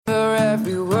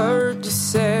every word you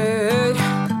said,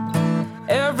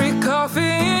 every coffee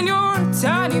in your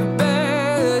tiny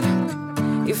bed.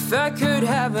 If I could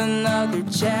have another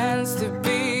chance to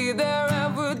be there, I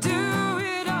would do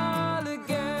it all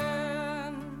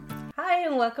again. Hi,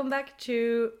 and welcome back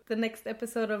to the next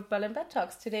episode of Berlin Bed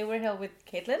Talks. Today we're here with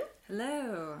Caitlin.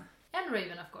 Hello. And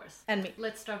Raven, of course. And me.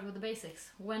 Let's start with the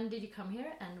basics. When did you come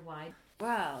here and why?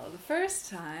 Well, the first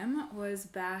time was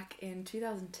back in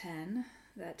 2010,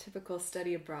 that typical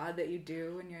study abroad that you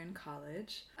do when you're in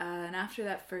college. And after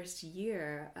that first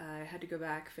year, I had to go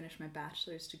back, finish my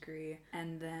bachelor's degree,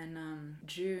 and then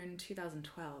June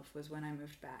 2012 was when I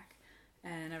moved back.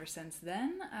 And ever since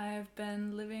then, I've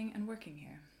been living and working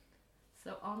here.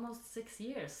 So almost 6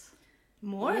 years.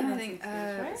 More I than think 6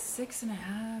 years, right?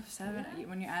 6.5, 7, Yeah.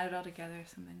 when you add it all together,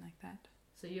 something like that.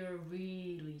 So you're a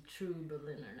really true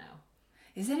Berliner now.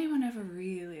 Is anyone ever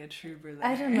really a true Berliner?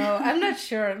 I don't know. I'm not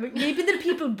sure. Maybe the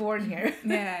people born here.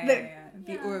 Yeah.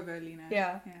 The Ur-Berliner.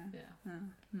 Yeah. Yeah.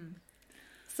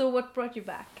 So what brought you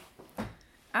back?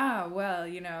 Well,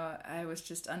 I was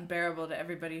just unbearable to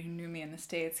everybody who knew me in the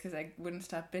States because I wouldn't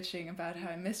stop bitching about how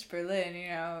I missed Berlin,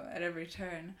 at every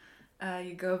turn.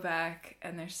 You go back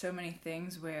and there's so many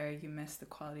things where you miss the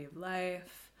quality of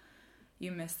life,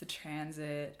 you miss the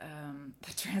transit.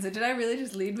 Did I really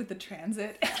just lead with the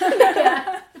transit?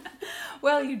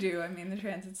 Well, you do. I mean, the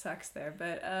transit sucks there.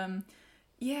 But,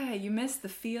 you miss the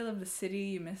feel of the city,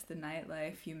 you miss the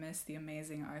nightlife, you miss the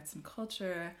amazing arts and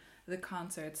culture, the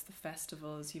concerts, the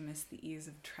festivals, you miss the ease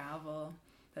of travel.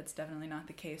 That's definitely not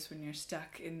the case when you're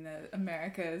stuck in the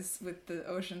Americas with the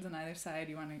oceans on either side.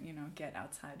 You want to, get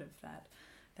outside of that.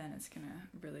 Then it's going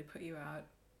to really put you out.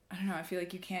 I don't know, I feel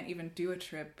like you can't even do a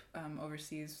trip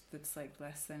overseas that's like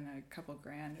less than a couple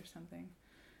grand or something.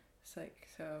 It's like,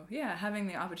 so yeah, having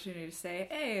the opportunity to say,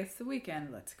 hey, it's the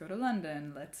weekend, let's go to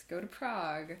London, let's go to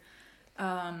Prague.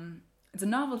 It's a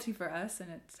novelty for us and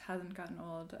it hasn't gotten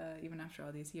old even after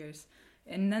all these years.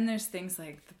 And then there's things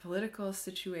like the political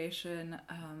situation.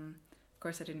 Of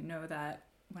course, I didn't know that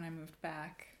when I moved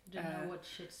back. Didn't know what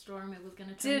shitstorm it was going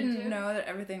to turn into. Didn't know that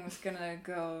everything was going to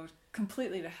go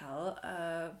completely to hell,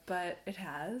 but it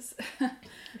has.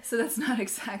 So that's not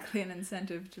exactly an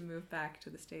incentive to move back to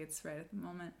the States right at the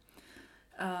moment,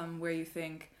 where you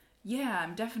think, yeah,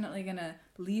 I'm definitely going to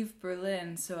leave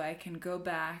Berlin so I can go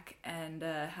back and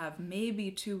have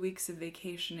maybe 2 weeks of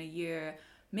vacation a year,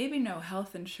 maybe no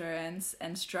health insurance,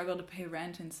 and struggle to pay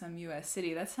rent in some U.S.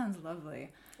 city. That sounds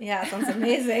lovely. Yeah, sounds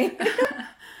amazing.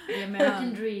 The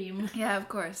American dream. Yeah, of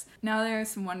course. Now there are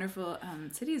some wonderful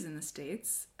cities in the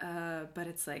States, but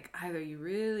it's like either you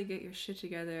really get your shit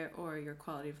together or your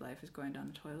quality of life is going down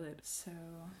the toilet. So,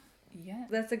 yeah.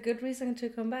 That's a good reason to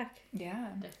come back. Yeah.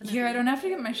 Definitely. Here, I don't have to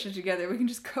get my shit together. We can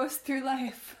just coast through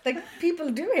life. Like people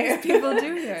do here. People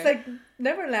do here. It's like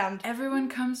Neverland. Everyone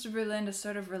comes to Berlin to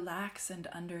sort of relax and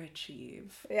underachieve.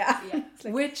 Yeah.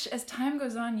 Yeah. Which, as time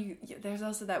goes on, there's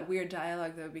also that weird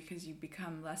dialogue, though, because you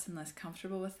become less and less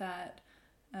comfortable with that.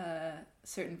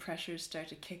 Certain pressures start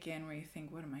to kick in where you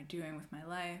think, what am I doing with my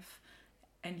life?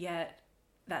 And yet,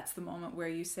 that's the moment where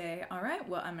you say, all right,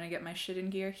 well, I'm going to get my shit in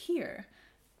gear here.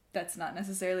 That's not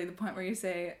necessarily the point where you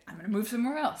say, I'm going to move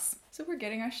somewhere else. So we're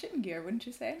getting our shit in gear, wouldn't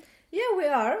you say? Yeah, we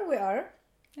are.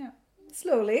 Yeah.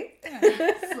 Slowly.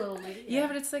 Slowly. Yeah,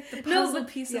 but it's like the puzzle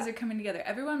pieces are coming together.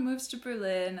 Everyone moves to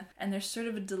Berlin, and there's sort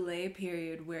of a delay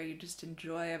period where you just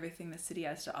enjoy everything the city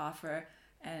has to offer,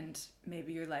 and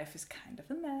maybe your life is kind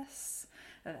of a mess.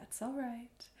 That's all right.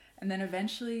 And then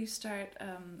eventually you start,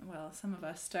 some of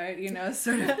us start,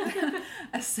 sort of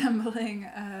assembling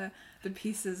the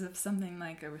pieces of something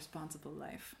like a responsible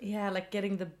life. Yeah, like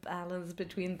getting the balance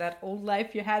between that old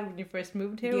life you had when you first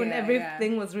moved here, when Yeah,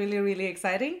 everything was really, really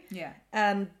exciting, Yeah.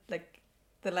 and like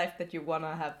the life that you want to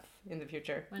have in the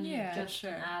future. When you're just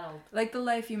an adult. Like the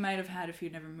life you might have had if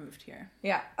you'd never moved here.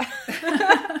 Yeah.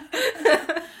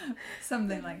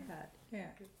 Something like that. Yeah.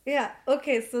 Yeah,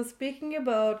 okay, so speaking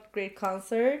about great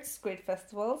concerts, great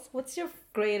festivals, what's your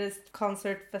greatest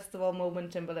concert festival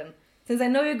moment in Berlin? Since I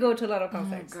know you go to a lot of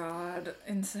concerts. Oh God,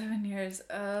 in 7 years.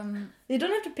 You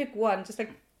don't have to pick one, just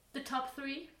like... The top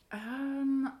 3?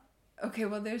 Okay,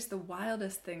 well, there's the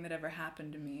wildest thing that ever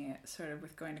happened to me, sort of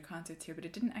with going to concerts here, but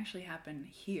it didn't actually happen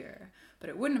here. But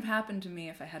it wouldn't have happened to me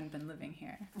if I hadn't been living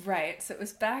here. Right, so it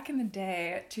was back in the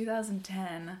day,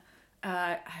 2010.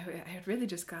 I had really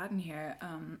just gotten here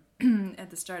at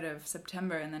the start of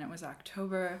September, and then it was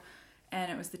October,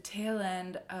 and it was the tail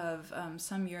end of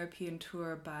some European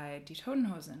tour by Die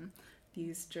Totenhosen,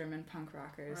 these German punk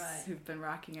rockers who've been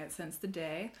rocking it since the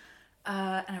day.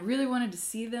 And I really wanted to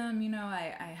see them,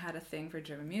 I had a thing for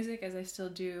German music, as I still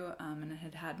do, and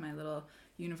I had my little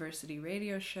university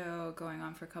radio show going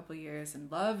on for a couple years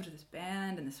and loved this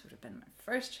band, and this would have been my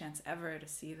first chance ever to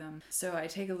see them. So I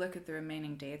take a look at the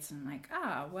remaining dates and I'm like,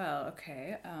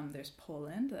 okay, there's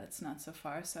Poland, that's not so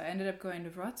far. So I ended up going to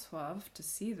Wrocław to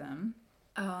see them.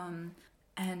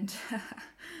 And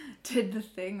did the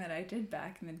thing that I did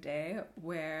back in the day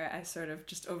where I sort of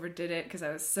just overdid it because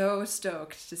I was so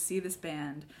stoked to see this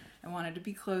band. I wanted to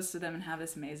be close to them and have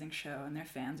this amazing show, and their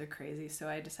fans are crazy. So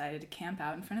I decided to camp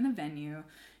out in front of the venue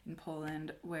in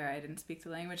Poland where I didn't speak the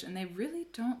language, and they really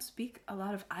don't speak a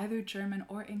lot of either German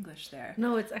or English there.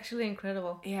 No, it's actually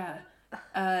incredible. Yeah.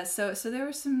 So there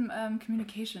were some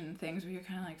communication things where you're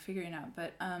kind of like figuring out,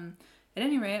 but at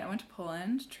any rate, I went to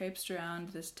Poland, traipsed around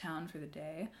this town for the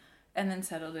day, and then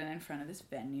settled in front of this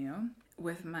venue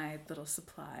with my little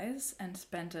supplies and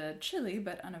spent a chilly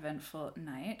but uneventful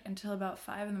night until about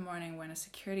 5 a.m. when a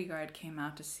security guard came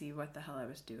out to see what the hell I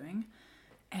was doing.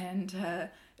 And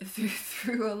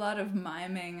through a lot of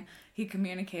miming, he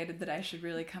communicated that I should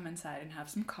really come inside and have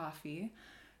some coffee,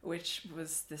 which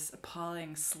was this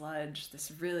appalling sludge,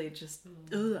 this really just,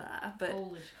 but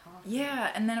Polish coffee. yeah.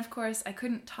 And then of course I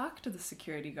couldn't talk to the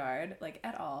security guard, like,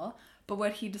 at all. But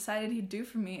what he decided he'd do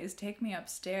for me is take me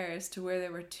upstairs to where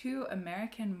there were 2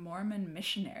 American Mormon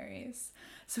missionaries.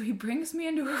 So he brings me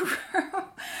into a room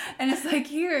and it's like,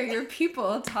 here, your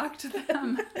people, talk to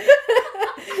them.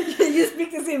 You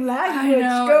speak the same language. I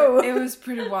know, Go. it was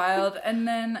pretty wild. And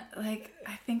then, like,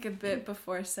 I think a bit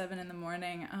before 7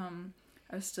 a.m,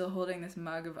 I was still holding this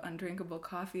mug of undrinkable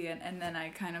coffee, and then I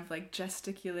kind of like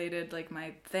gesticulated like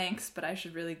my thanks, but I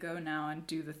should really go now and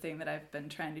do the thing that I've been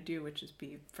trying to do, which is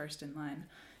be first in line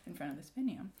in front of this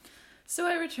venue. So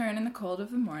I return in the cold of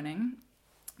the morning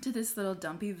to this little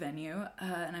dumpy venue,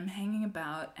 and I'm hanging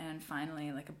about, and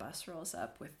finally like a bus rolls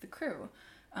up with the crew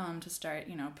to start,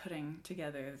 putting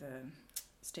together the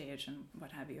stage and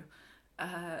what have you.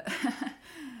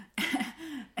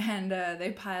 And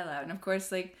they pile out, and of course,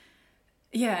 like,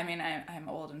 yeah, I mean, I'm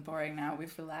old and boring now.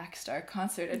 We've relaxed our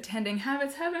concert attending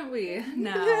habits, haven't we?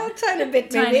 Now, Yeah, tiny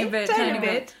bit, maybe. tiny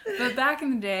bit. But back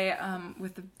in the day,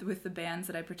 with the bands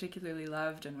that I particularly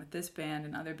loved, and with this band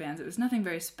and other bands, it was nothing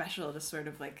very special to sort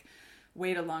of like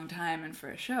wait a long time and for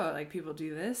a show. Like, people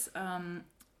do this, and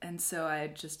so I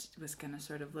just was gonna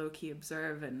sort of low key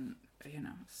observe, and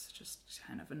it's just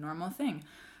kind of a normal thing.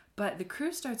 But the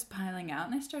crew starts piling out,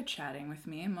 and they start chatting with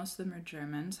me, and most of them are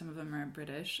German, some of them are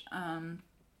British, and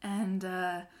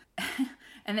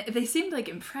they seemed like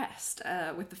impressed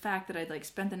with the fact that I'd like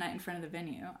spent the night in front of the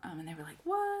venue, and they were like,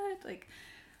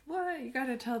 what, you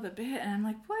gotta tell the bit, and I'm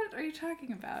like, what are you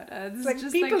talking about? This It's like, is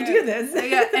just people like do this.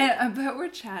 yeah, but we're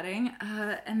chatting,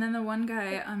 and then the one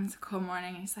guy, it's a cold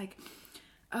morning, and he's like,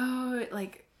 oh,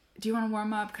 like, do you want to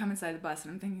warm up? Come inside the bus.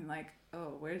 And I'm thinking like,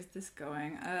 oh, where's this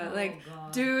going?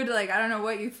 God. Dude, like, I don't know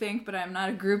what you think, but I'm not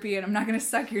a groupie and I'm not going to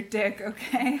suck your dick,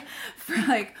 okay? For,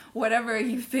 like, whatever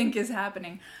you think is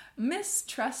happening.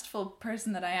 Mistrustful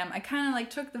person that I am, I kind of, like,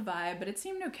 took the vibe, but it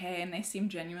seemed okay, and they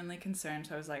seemed genuinely concerned,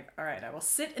 so I was like, all right, I will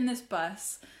sit in this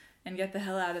bus and get the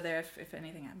hell out of there if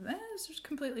anything happens. It's just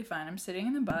completely fine. I'm sitting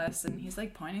in the bus, and he's,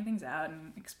 like, pointing things out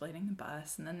and explaining the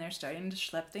bus, and then they're starting to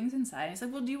schlep things inside. And he's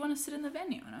like, well, do you want to sit in the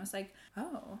venue? And I was like,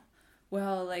 oh,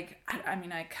 well, like, I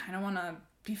mean, I kind of want to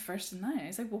be first in line. And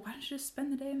he's like, well, why don't you just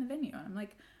spend the day in the venue? And I'm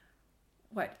like,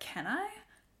 what, can I?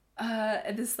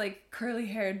 And this, like,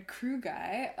 curly-haired crew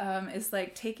guy is,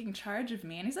 like, taking charge of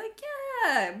me, and he's like,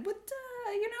 yeah, what,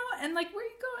 and, like, where are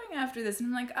you going after this? And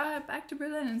I'm like, back to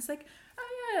Berlin. And it's like,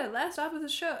 oh, yeah, last off of the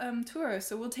show, tour,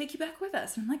 so we'll take you back with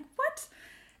us. And I'm like, what?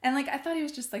 And, like, I thought he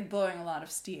was just, like, blowing a lot of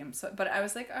steam, but I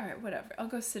was like, all right, whatever, I'll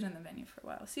go sit in the venue for a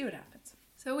while, see what happens.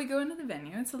 So we go into the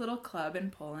venue. It's a little club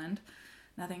in Poland,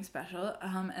 nothing special,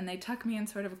 and they tuck me in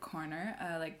sort of a corner,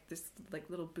 like this, like,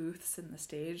 little booths in the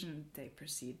stage, and they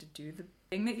proceed to do the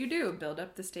thing that you do, build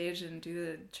up the stage and do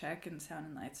the check and sound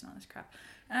and lights and all this crap.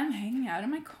 And I'm hanging out in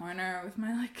my corner with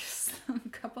my, like,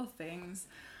 couple things,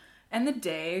 and the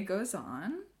day goes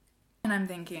on, and I'm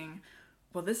thinking,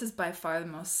 well, this is by far the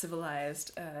most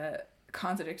civilized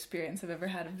concert experience I've ever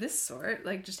had of this sort,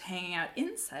 like, just hanging out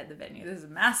inside the venue. This is a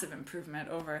massive improvement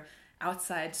over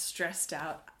outside, stressed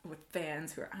out with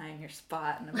fans who are eyeing your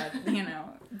spot and about,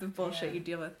 the bullshit you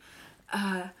deal with.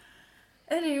 The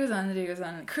day goes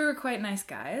on, the crew are quite nice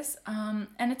guys, and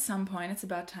at some point it's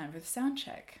about time for the sound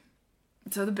check.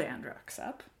 So the band rocks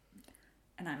up,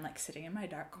 and I'm, like, sitting in my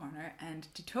dark corner, and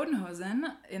Die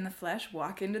Totenhosen in the flesh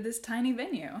walk into this tiny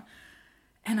venue.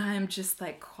 And I'm just,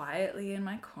 like, quietly in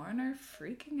my corner,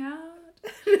 freaking out.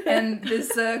 And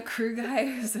this crew guy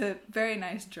who's a very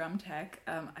nice drum tech.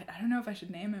 I don't know if I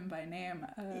should name him by name.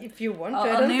 If you want to,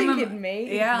 I'll I don't name think him. it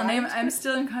may. Yeah, it I'll name. might. I'm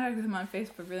still in contact with him on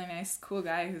Facebook. Really nice, cool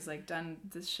guy who's like done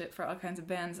this shit for all kinds of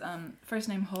bands. First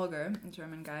name Holger, a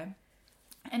German guy,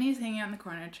 and he's hanging out in the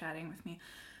corner chatting with me.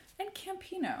 And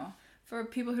Campino, for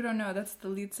people who don't know, that's the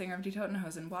lead singer of Die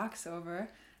Totenhosen, walks over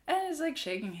and is like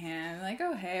shaking hand, like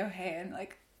oh hey, and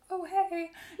like oh hey,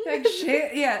 like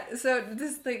yeah. So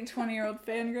this like 20-year-old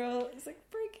fangirl is like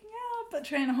freaking out but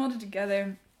trying to hold it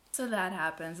together. So that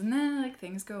happens, and then like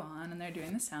things go on, and they're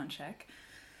doing the sound check.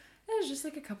 There's just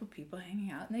like a couple people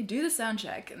hanging out, and they do the sound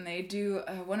check, and they do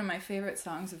one of my favorite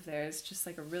songs of theirs, just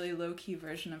like a really low-key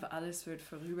version of Alles wird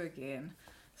vorübergehen.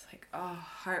 It's like, oh,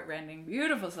 heartrending,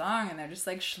 beautiful song, and they're just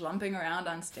like schlumping around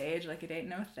on stage like it ain't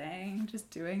no thing, just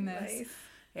doing this. Nice.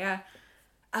 Yeah.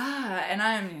 And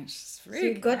I'm just freaking So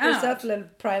you got out. yourself a little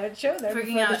private show there Freaking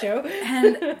before out. the show.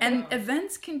 And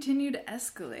events continue to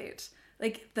escalate.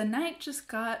 Like, the night just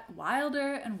got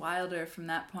wilder and wilder from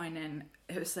that point in.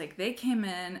 It was like, they came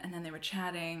in, and then they were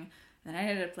chatting, and I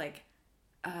ended up, like,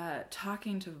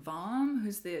 talking to Vom,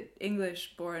 who's the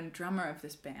English-born drummer of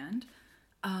this band,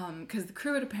 because the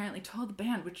crew had apparently told the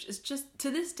band, which is just, to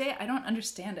this day, I don't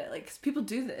understand it. Like, 'cause people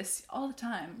do this all the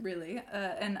time, really,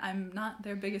 and I'm not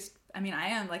their biggest, I mean, I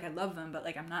am, like, I love them, but,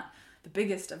 like, I'm not the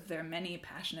biggest of their many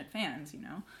passionate fans, you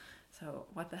know? So,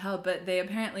 what the hell? But they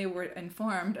apparently were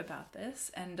informed about this,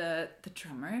 and the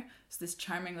drummer, so this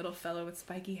charming little fellow with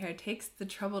spiky hair, takes the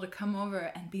trouble to come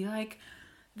over and be like,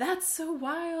 that's so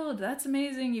wild, that's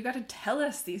amazing, you gotta tell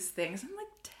us these things. I'm like,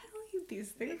 tell you these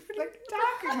things? What are you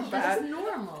talking about? That's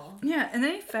normal. Yeah, and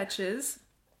then he fetches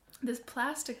this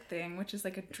plastic thing, which is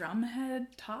like a drum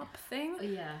head top thing,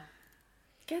 Yeah.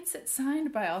 gets it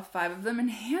signed by all 5 of them, and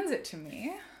hands it to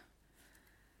me.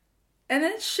 And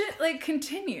then shit, like,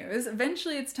 continues.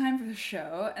 Eventually it's time for the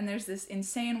show, and there's this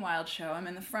insane wild show. I'm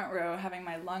in the front row having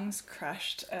my lungs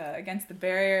crushed against the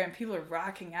barrier, and people are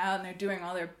rocking out, and they're doing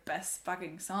all their best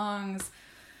fucking songs.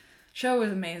 Show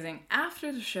was amazing.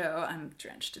 After the show, I'm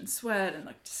drenched in sweat and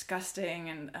look disgusting,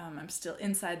 and I'm still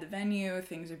inside the venue.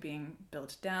 Things are being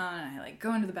built down, and I, like,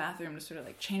 go into the bathroom to sort of,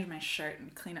 like, change my shirt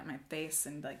and clean up my face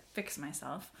and, like, fix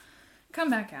myself. Come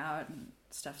back out, and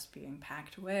stuff's being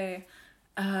packed away.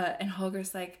 And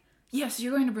Holger's like, yeah, so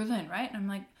you're going to Berlin, right? And I'm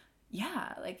like,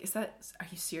 yeah, like, are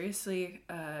you seriously,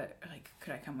 like,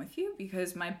 could I come with you?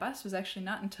 Because my bus was actually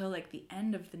not until, like, the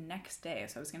end of the next day,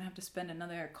 so I was gonna have to spend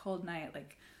another cold night,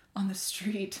 like, on the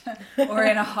street, or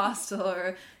in a hostel,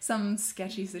 or some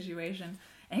sketchy situation.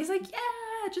 And he's like,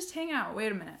 yeah, just hang out,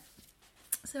 wait a minute.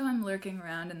 So I'm lurking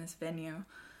around in this venue,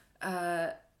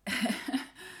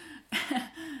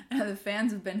 and the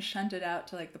fans have been shunted out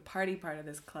to, like, the party part of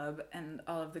this club, and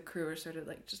all of the crew are sort of,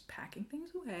 like, just packing things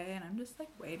away, and I'm just, like,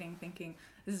 waiting, thinking,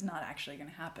 this is not actually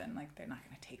gonna happen, like, they're not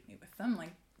gonna take me with them,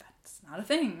 like, that's not a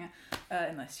thing,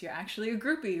 unless you're actually a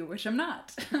groupie, which I'm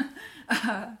not,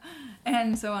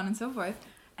 and so on and so forth.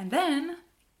 And then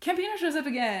Campino shows up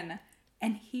again,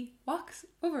 and he walks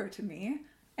over to me,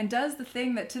 and does the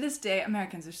thing that, to this day,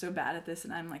 Americans are so bad at this,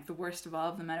 and I'm, like, the worst of all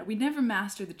of them at it. We never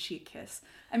master the cheek kiss.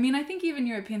 I mean, I think even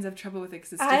Europeans have trouble with it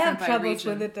because it's different I have by troubles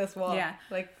region. with it as well. Yeah.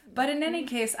 Like, But in any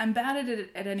case, I'm bad at it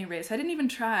at any rate, so I didn't even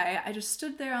try. I just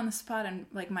stood there on the spot, and,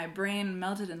 like, my brain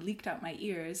melted and leaked out my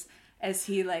ears as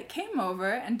he, like, came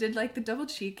over and did, like, the double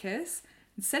cheek kiss,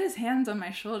 and set his hands on my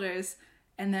shoulders,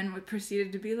 and then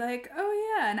proceeded to be like,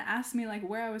 oh yeah, and asked me, like,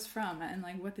 where I was from, and,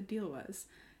 like, what the deal was.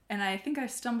 And I think I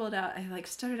stumbled out, I, like,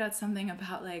 started out something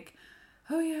about, like,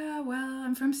 oh yeah, well,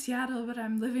 I'm from Seattle, but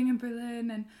I'm living in Berlin,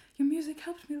 and your music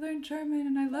helped me learn German,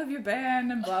 and I love your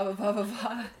band, and blah, blah, blah, blah,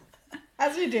 blah.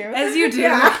 as you do. As you do.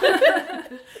 Yeah.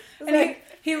 And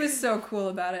he was so cool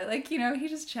about it. Like, you know, he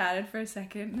just chatted for a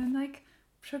second, and then, like,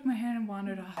 shook my hand and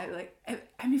wandered off.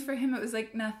 I mean, for him, it was,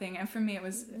 like, nothing, and for me, it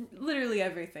was literally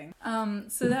everything.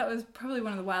 So that was probably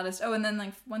one of the wildest. Oh, and then,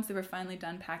 like, once they were finally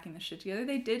done packing the shit together,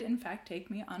 they did, in fact, take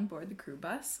me on board the crew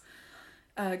bus.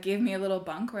 Gave me a little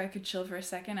bunk where I could chill for a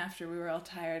second after we were all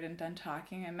tired and done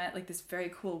talking. I met, like, this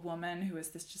very cool woman who was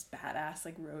this just badass,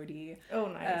 like, roadie. Oh,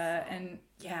 nice. And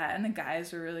yeah, and the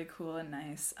guys were really cool and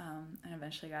nice. And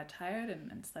eventually got tired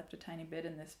and slept a tiny bit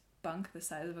in this bunk the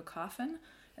size of a coffin.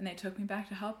 And they took me back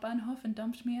to Hauptbahnhof and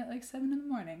dumped me at, like, 7 in the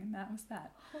morning. And that was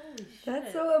that. Holy shit.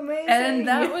 That's so amazing. And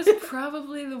that was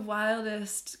probably the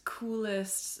wildest,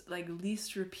 coolest, like,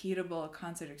 least repeatable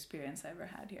concert experience I ever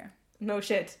had here. No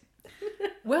shit.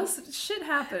 Well, shit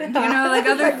happened, you know, like,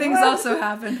 other things also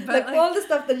happened. But, Like all the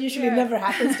stuff that usually yeah. never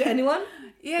happens to anyone.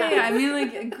 yeah, I mean,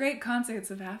 like, great concerts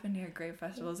have happened here, great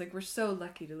festivals. Like, we're so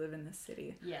lucky to live in this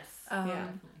city. Yes. Yeah.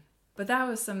 Definitely. But that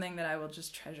was something that I will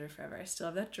just treasure forever. I still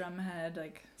have that drum head,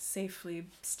 like,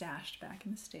 safely stashed back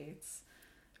in the States.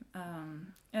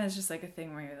 And it's just like a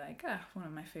thing where you're like, one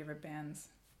of my favorite bands.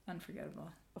 Unforgettable.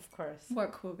 Of course.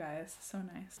 What cool guys. So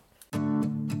nice.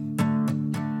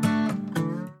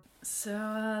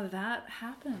 So that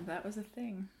happened. That was a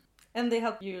thing. And they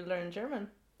helped you learn German.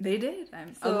 They did.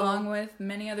 Along with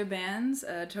many other bands,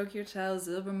 Tokyo Hotel,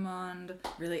 Silbermond,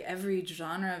 really every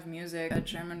genre of music,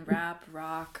 German rap,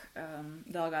 rock,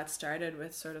 they all got started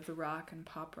with sort of the rock and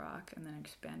pop rock and then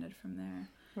expanded from there.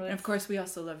 Right. And of course we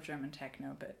also love German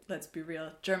techno, but let's be real,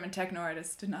 German techno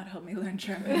artists did not help me learn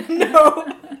German. No,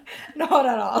 not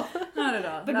at all. Not at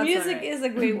all. But that's music is a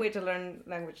great way to learn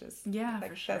languages. Yeah,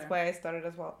 for sure. That's why I started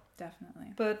as well.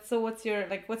 Definitely. But so what's your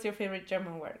favorite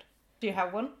German word? Do you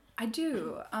have one? I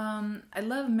do. I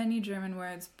love many German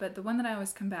words, but the one that I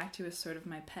always come back to as sort of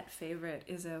my pet favorite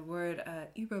is a word,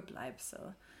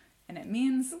 Überbleibsel. And it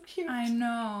means, so cute. I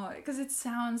know, because it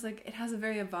sounds like, it has a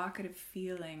very evocative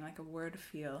feeling, like a word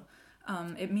feel.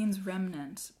 It means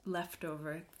remnant,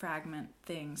 leftover, fragment,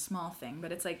 thing, small thing.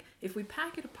 But it's like, if we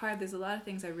pack it apart, there's a lot of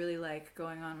things I really like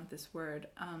going on with this word.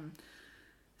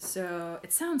 So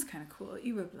it sounds kind of cool,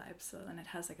 Überbleibsel, and it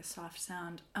has like a soft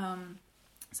sound.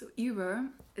 So über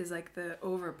is like the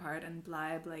over part, and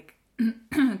bleib like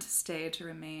to stay, to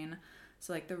remain.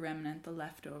 So like the remnant, the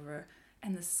leftover.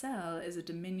 And the cell is a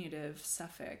diminutive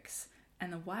suffix.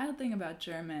 And the wild thing about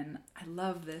German, I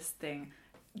love this thing.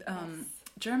 Yes.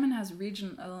 German has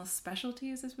regional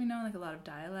specialties, as we know, like a lot of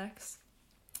dialects.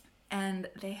 And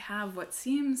they have what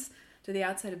seems to the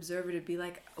outside observer to be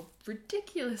like a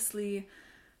ridiculously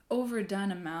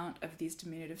overdone amount of these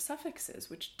diminutive suffixes,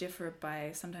 which differ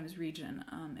by sometimes region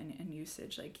and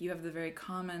usage. Like you have the very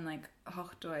common, like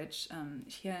Hochdeutsch,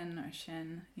 chen or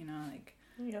shen, you know, like...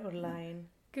 Yeah, or line.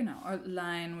 Genau, or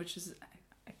line, which is,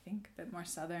 I think, a bit more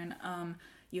southern.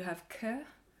 You have k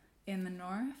in the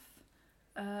north,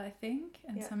 I think,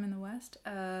 and some in the west.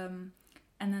 And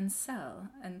then cell.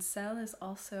 And cell is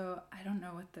also, I don't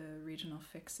know what the regional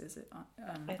fix is on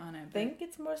it. I think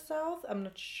it's more south. I'm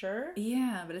not sure.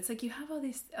 Yeah, but it's like you have all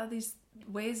these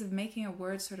ways of making a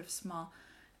word sort of small.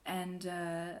 And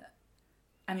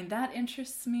I mean, that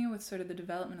interests me with sort of the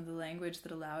development of the language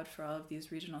that allowed for all of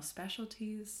these regional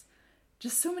specialties.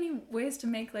 Just so many ways to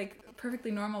make like perfectly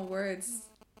normal words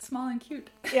small and cute.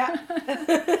 Yeah.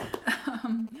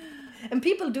 And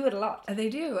people do it a lot. They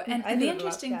do. And the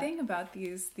interesting thing about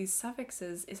these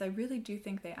suffixes is I really do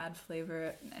think they add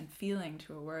flavor and feeling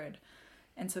to a word.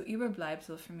 And so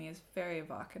Überbleibsel for me is very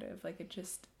evocative. Like it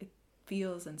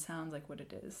feels and sounds like what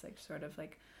it is. Like sort of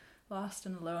like lost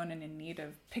and alone and in need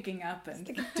of picking up and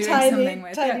doing something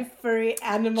with. Tiny furry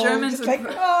animal. Germans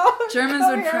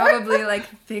would probably like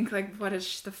think like, what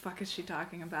is the fuck is she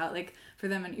talking about? Like for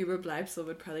them, an Überbleibsel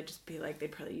would probably just be like,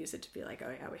 they'd probably use it to be like,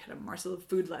 oh yeah, we had a morsel of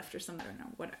food left or something. I don't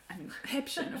know what. I mean,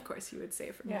 Häppchen, of course, you would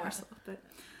say for morsel, but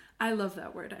I love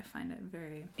that word. I find it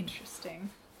very interesting.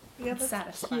 Yeah, that's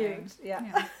satisfying. Cute.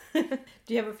 Yeah.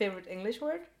 Do you have a favorite English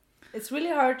word? It's really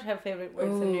hard to have favorite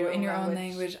words in your own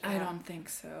language. I don't think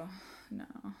so. No.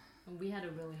 We had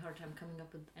a really hard time coming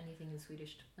up with anything in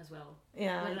Swedish as well.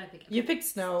 Yeah. What did I pick? You picked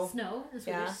snow. Snow, the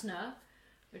Swedish snö,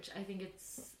 which I think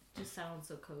just sounds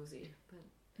so cozy.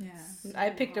 But yeah. I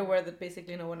picked a word that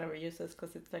basically no one ever uses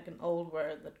because it's like an old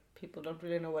word that people don't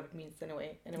really know what it means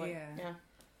anyway. Yeah.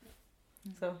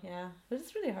 So yeah, but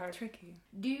it's really hard. Tricky.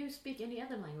 Do you speak any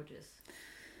other languages?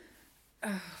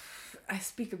 I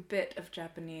speak a bit of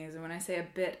Japanese, and when I say a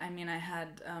bit, I mean I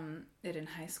had it in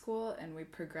high school, and we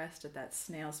progressed at that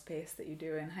snail's pace that you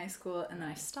do in high school, and then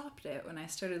I stopped it when I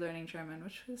started learning German,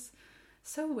 which was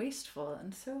so wasteful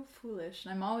and so foolish,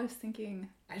 and I'm always thinking,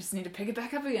 I just need to pick it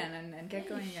back up again and get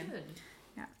going again.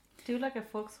 Yeah. Do like a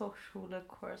Volkshochschule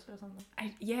course or something?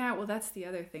 Yeah, well that's the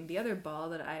other thing. The other ball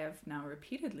that I have now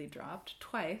repeatedly dropped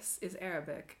twice is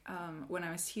Arabic. When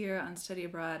I was here on study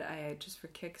abroad, I just for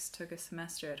kicks took a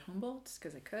semester at Humboldt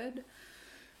because I could.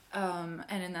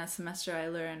 And in that semester I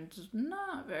learned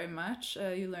not very much.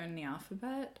 You learn the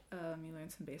alphabet, you learn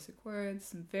some basic words,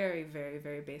 some very, very,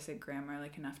 very basic grammar,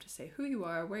 like enough to say who you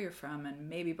are, where you're from, and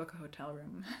maybe book a hotel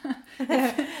room.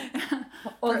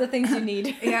 All the things you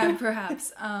need. Yeah,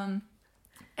 perhaps.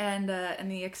 And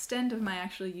the extent of my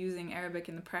actually using Arabic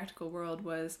in the practical world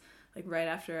was like right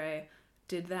after I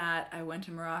did that, I went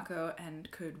to Morocco and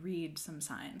could read some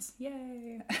signs.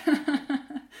 Yay!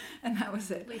 And that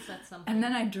was it. At least that's something. And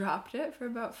then I dropped it for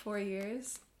about 4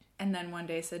 years. And then one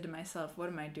day said to myself, what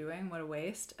am I doing? What a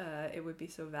waste. It would be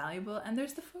so valuable. And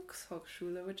there's the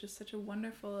Volkshochschule, which is such a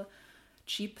wonderful,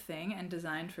 cheap thing and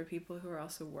designed for people who are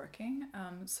also working.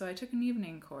 So I took an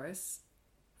evening course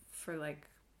for like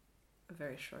a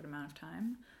very short amount of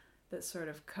time that sort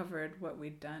of covered what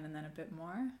we'd done and then a bit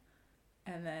more.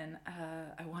 And then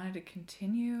I wanted to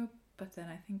continue, but then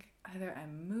I think either I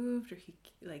moved or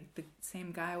the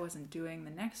same guy wasn't doing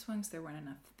the next one because there weren't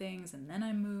enough things, and then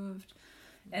I moved.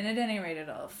 And at any rate, it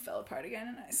all fell apart again,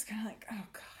 and I was kind of like, oh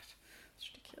God, it's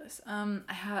ridiculous.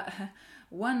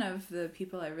 One of the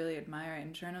people I really admire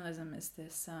in journalism is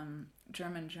this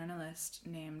German journalist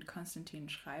named Konstantin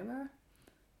Schreiber.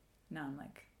 Now I'm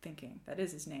like thinking, that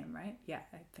is his name, right? Yeah,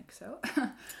 I think so.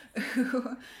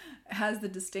 Who has the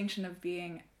distinction of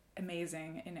being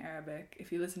amazing in Arabic.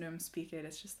 If you listen to him speak it,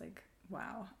 it's just like,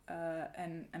 wow.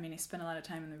 And I mean, he spent a lot of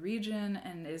time in the region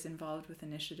and is involved with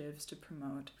initiatives to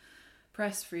promote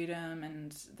press freedom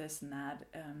and this and that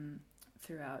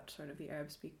throughout sort of the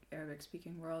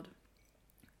Arabic-speaking world.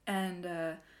 And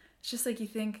it's just like you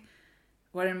think,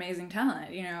 what an amazing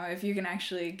talent, you know, if you can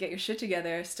actually get your shit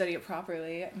together, study it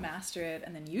properly, master it,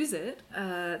 and then use it,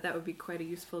 that would be quite a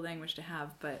useful language to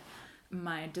have. But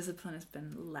my discipline has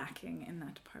been lacking in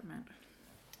that department.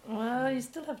 Well, you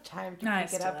still have time to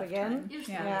pick it up again.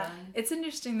 Yeah. It's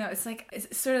interesting though. It's like,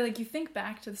 it's sort of like you think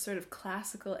back to the sort of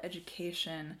classical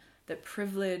education that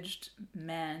privileged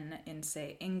men in,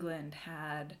 say, England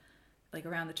had, like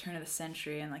around the turn of the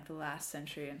century and like the last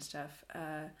century and stuff,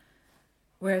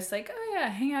 where it's like, oh yeah,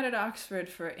 hang out at Oxford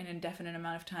for an indefinite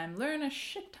amount of time, learn a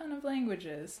shit ton of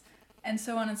languages, and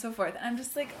so on and so forth. And I'm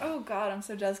just like, oh God, I'm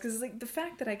so jealous, because like the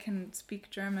fact that I can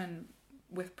speak German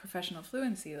with professional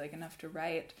fluency, like enough to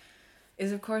write,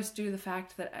 is of course due to the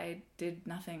fact that I did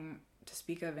nothing to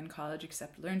speak of in college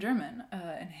except learn German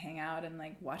and hang out and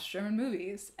like watch German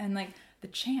movies. And like the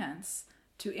chance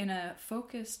to, in a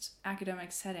focused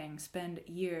academic setting, spend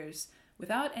years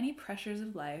without any pressures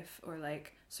of life or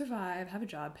like survive, have a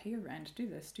job, pay your rent, do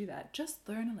this, do that, just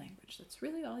learn a language. That's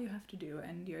really all you have to do,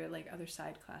 and your like other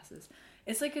side classes.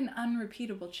 It's like an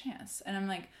unrepeatable chance. And I'm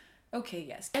like, okay,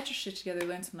 yes, get your shit together,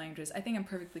 learn some languages. I think I'm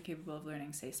perfectly capable of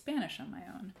learning, say, Spanish on my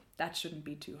own. That shouldn't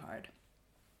be too hard.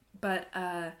 But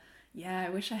yeah, I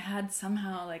wish I had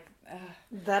somehow like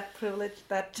that privilege,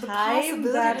 that the time,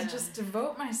 possibility that to just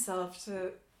devote myself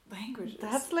to languages.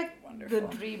 That's like wonderful. the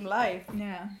dream life.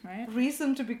 Yeah, right?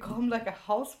 Reason to become like a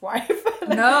housewife. Like,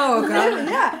 No, God.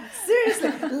 yeah, seriously.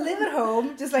 Live at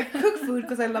home, just like cook food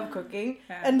because I love cooking,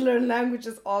 and learn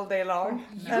languages all day long.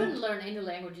 You wouldn't learn any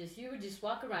languages. You would just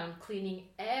walk around cleaning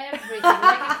everything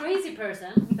like a crazy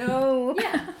person. No.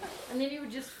 Yeah. And then you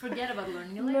would just forget about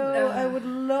learning a language. No, I would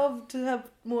love to have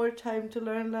more time to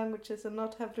learn languages and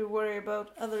not have to worry about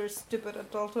other stupid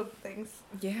adulthood things.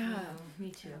 Yeah.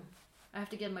 Me too. I have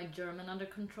to get my German under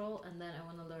control, and then I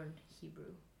want to learn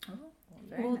Hebrew.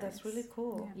 Oh, that's really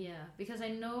cool. Yeah, because I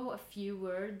know a few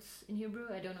words in Hebrew.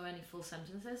 I don't know any full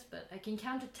sentences, but I can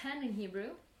count to 10 in Hebrew.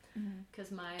 Because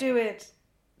my... Do it.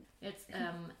 It's 1, 2,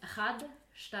 3, 4, 5,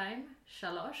 6, 7,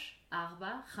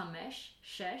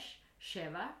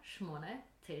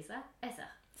 8, 9, 10.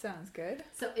 Sounds good.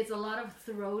 So it's a lot of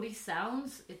throaty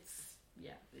sounds. It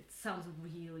sounds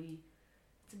really...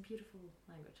 It's a beautiful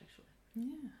language, actually.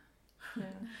 Yeah.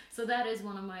 So that is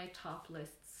one of my top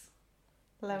lists.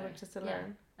 Languages to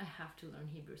learn. I have to learn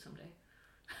Hebrew someday.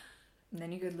 And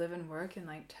then you could live and work in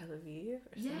like Tel Aviv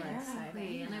or somewhere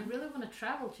exciting. And I really want to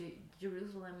travel to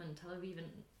Jerusalem and Tel Aviv and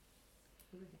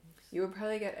everything. You would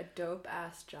probably get a dope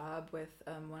ass job with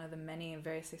one of the many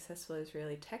very successful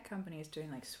Israeli tech companies doing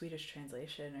like Swedish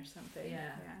translation or something.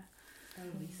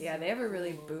 Yeah, they have a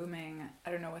really booming,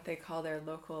 I don't know what they call their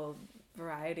local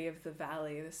variety of the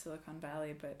valley, the Silicon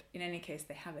Valley, but in any case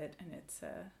they have it, and it's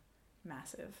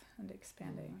massive and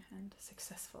expanding and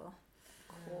successful.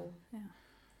 Cool. Yeah.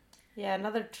 Yeah,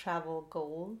 another travel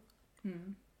goal,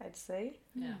 I'd say.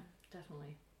 Yeah,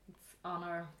 definitely. It's on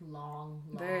our long,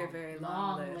 very, very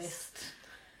long list.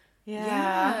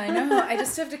 Yeah, I know. I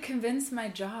just have to convince my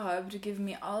job to give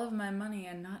me all of my money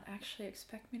and not actually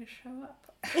expect me to show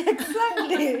up.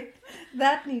 Exactly.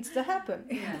 That needs to happen.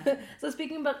 Yeah. So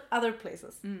speaking about other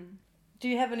places, do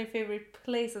you have any favorite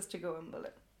places to go in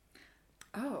Berlin?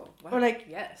 Oh, wow. Or like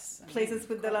yes, places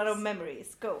with a lot of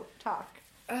memories. Go, talk.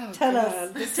 Oh, Tell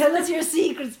us your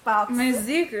secret spots. My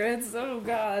secrets. Oh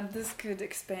God, this could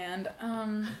expand.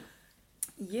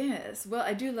 Yes. Well,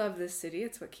 I do love this city.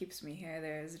 It's what keeps me here.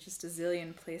 There's just a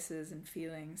zillion places and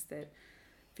feelings that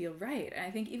feel right. And I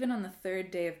think even on the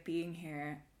third day of being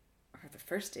here, or the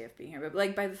first day of being here, but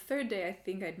like by the third day, I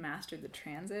think I'd mastered the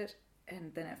transit,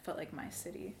 and then it felt like my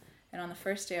city. And on the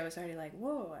first day, I was already like,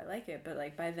 whoa, I like it. But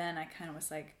like by then, I kind of was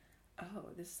like,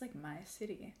 oh, this is like my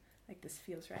city. Like this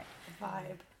feels right.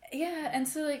 Vibe. Yeah, and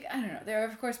so like, I don't know. There are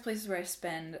of course places where I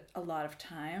spend a lot of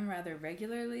time rather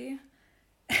regularly.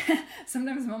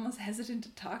 sometimes I'm almost hesitant to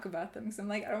talk about them because I'm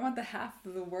like, I don't want the half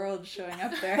of the world showing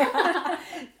up there.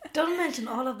 Don't mention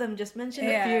all of them, just mention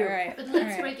a few. Right. But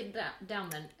let's break it down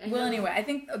then. Well, anyway, I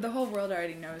think the whole world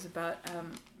already knows about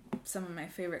some of my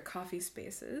favorite coffee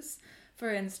spaces.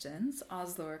 For instance,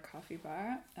 Oslo Coffee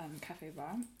Bar, Cafe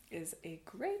Bar, is a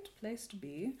great place to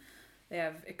be. They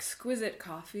have exquisite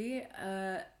coffee,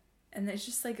 and it's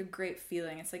just like a great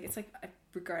feeling. It's like I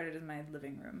regard it as my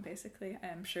living room, basically.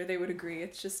 I'm sure they would agree.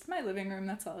 It's just my living room.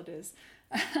 That's all it is.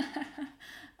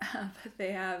 But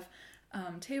they have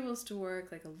tables to work,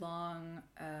 like a long.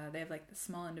 They have like the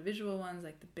small individual ones,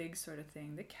 like the big sort of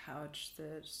thing, the couch,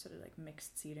 the sort of like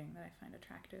mixed seating that I find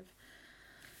attractive.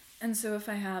 And so if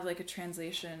I have like a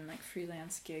translation, like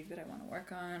freelance gig that I want to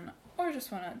work on, or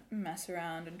just want to mess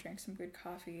around and drink some good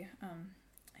coffee,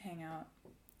 hang out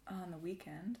on the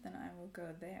weekend, then I will go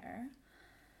there.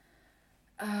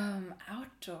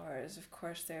 Outdoors, of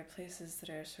course, there are places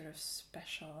that are sort of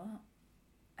special.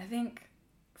 I think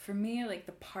for me, like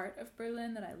the part of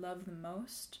Berlin that I love the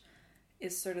most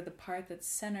is sort of the part that's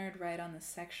centered right on the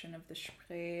section of the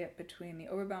Spree between the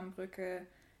Oberbaumbrücke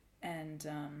and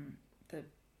the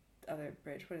other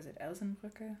bridge. What is it?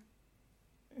 Elsenbrücke?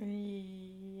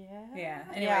 Yeah. Yeah.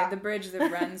 Anyway, the bridge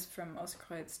that runs from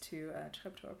Ostkreuz to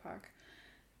Treptower Park.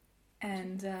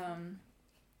 And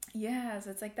so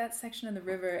it's like that section of the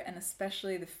river, and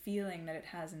especially the feeling that it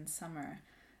has in summer.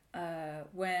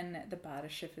 When the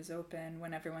Badeschiff is open,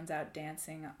 when everyone's out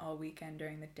dancing all weekend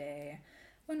during the day,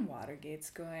 when Watergate's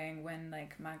going, when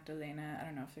like Magdalena, I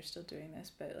don't know if they're still doing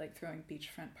this, but like throwing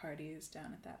beachfront parties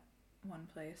down at that one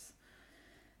place.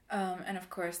 And of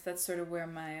course, that's sort of where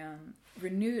my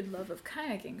renewed love of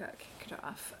kayaking got kicked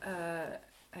off.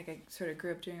 Like I sort of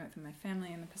grew up doing it with my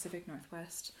family in the Pacific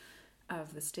Northwest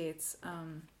of the States.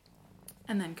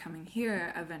 And then coming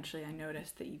here, eventually I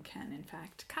noticed that you can, in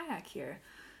fact, kayak here.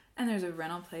 And there's a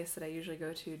rental place that I usually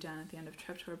go to down at the end of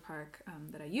Treptower Park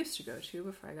that I used to go to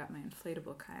before I got my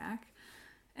inflatable kayak.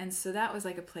 And so that was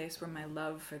like a place where my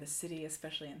love for the city,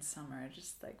 especially in summer,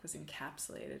 just like was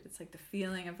encapsulated. It's like the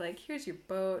feeling of like, here's your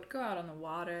boat, go out on the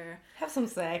water, have some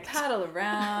sex, paddle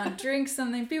around, drink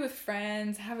something, be with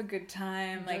friends, have a good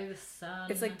time. Enjoy like the sun.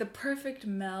 It's like the perfect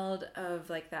meld of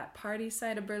like that party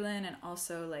side of Berlin and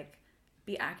also like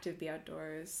be active, be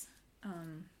outdoors.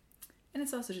 And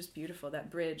it's also just beautiful.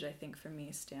 That bridge, I think, for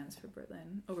me stands for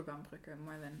Berlin. Oberbaumbrücke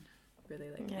more than really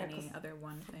like any other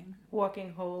one thing.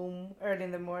 Walking home early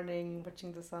in the morning,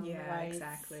 watching the sunrise. Yeah,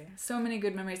 exactly. So many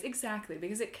good memories. Exactly,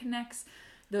 because it connects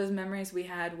those memories we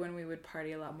had when we would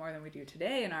party a lot more than we do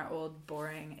today in our old,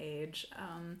 boring age.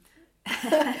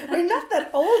 We're not that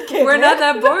old, kids. We're not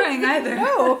that boring either.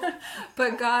 No.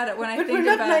 But God, when I but think we're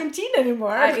not about 19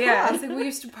 anymore. it's like we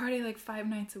used to party like 5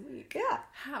 nights a week. Yeah.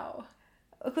 How?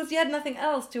 Because you had nothing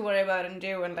else to worry about and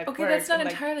do and like okay, work that's not and,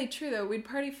 entirely true though. We'd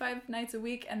party 5 nights a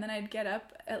week and then I'd get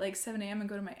up at like 7 a.m. and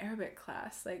go to my Arabic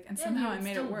class. Like, and somehow I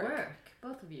made it work.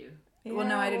 Both of you. Yeah, well,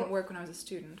 no, I didn't work when I was a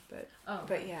student, but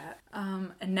yeah.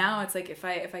 And now it's like if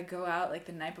I go out like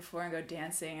the night before and go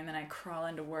dancing and then I crawl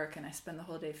into work and I spend the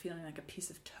whole day feeling like a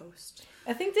piece of toast.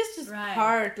 I think this is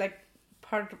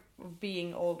part of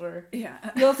being older. Yeah.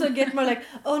 You also get more like,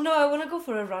 oh no, I want to go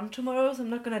for a run tomorrow, so I'm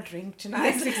not going to drink tonight.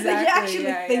 Yes, exactly. Like, you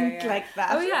actually think like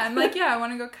that. Oh yeah, I'm like, I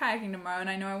want to go kayaking tomorrow and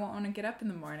I know I won't want to get up in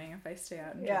the morning if I stay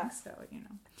out and drink, so,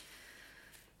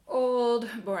 Old,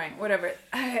 boring, whatever.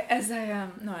 I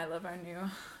love our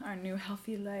new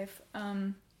healthy life.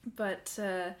 But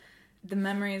the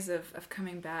memories of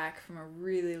coming back from a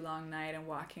really long night and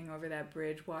walking over that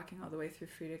bridge, walking all the way through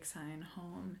Friedrichshain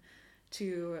home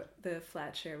to the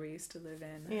flat share we used to live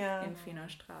in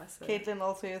Finostrasse. Caitlin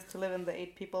also used to live in the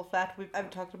 8 people flat I've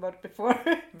talked about it before.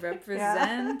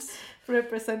 Represent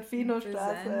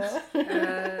Finostrasse.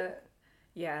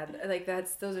 Like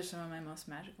those are some of my most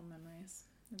magical memories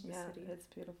of the city. It's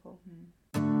beautiful.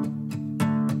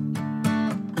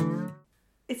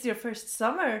 It's your first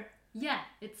summer. Yeah,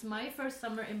 it's my first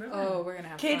summer in Berlin. Oh, we're gonna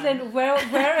have Caitlin, fun.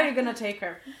 where are you gonna take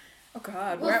her? Oh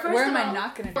God, well, where am I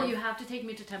not gonna go? You have to take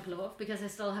me to Tempelhof because I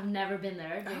still have never been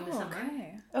there during the summer.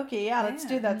 Okay, let's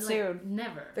do that soon.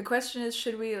 Never. The question is,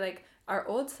 should we our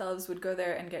old selves would go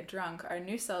there and get drunk, our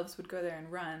new selves would go there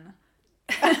and run.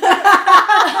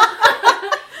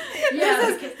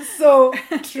 This is so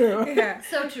true. Yeah.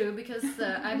 So true because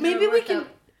maybe we can.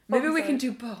 Maybe we can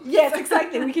do both. Yes,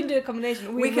 exactly. We can do a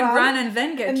combination. We can run and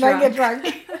then get drunk. Then get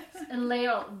drunk. And lay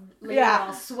all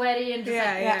sweaty and just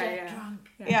get drunk.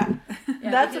 Yeah.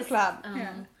 That's a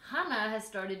plan. Hannah has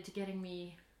started to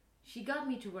she got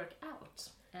me to work out.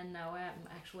 And now I'm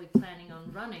actually planning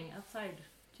on running outside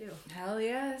too. Hell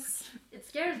yes. It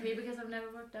scares me because I've never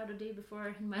worked out a day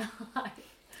before in my life.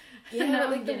 Yeah, Now but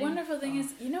I'm like the getting- wonderful thing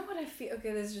is, you know what I feel?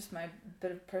 Okay, this is just my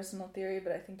bit of personal theory,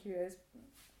 but I think you guys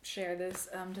share this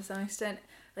to some extent.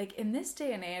 Like in this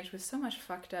day and age, with so much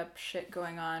fucked up shit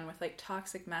going on, with like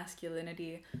toxic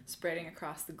masculinity spreading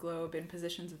across the globe in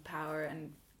positions of power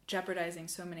and jeopardizing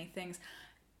so many things,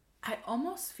 I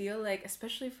almost feel like,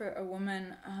 especially for a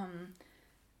woman,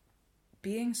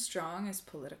 being strong is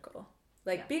political.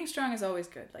 Like Yeah. being strong is always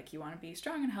good. Like you want to be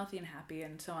strong and healthy and happy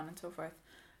and so on and so forth.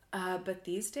 But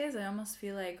these days, I almost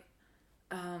feel like,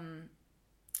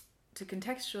 to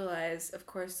contextualize, of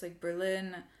course, like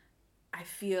Berlin, I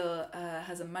feel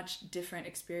has a much different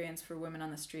experience for women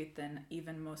on the street than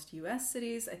even most U.S.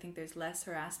 cities. I think there's less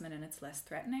harassment and it's less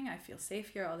threatening. I feel safe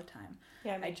here all the time.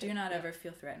 Yeah, me I too. do not ever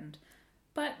feel threatened.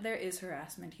 But there is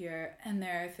harassment here, and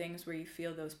there are things where you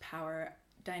feel those power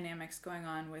dynamics going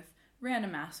on with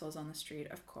random assholes on the street,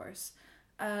 of course.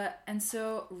 And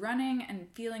so running and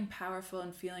feeling powerful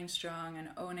and feeling strong and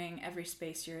owning every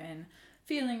space you're in,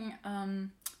 feeling,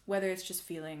 whether it's just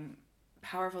feeling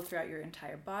powerful throughout your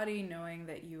entire body, knowing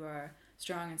that you are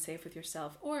strong and safe with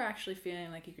yourself, or actually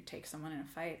feeling like you could take someone in a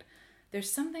fight,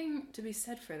 there's something to be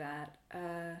said for that.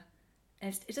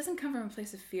 And it doesn't come from a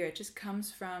place of fear. It just comes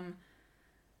from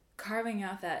carving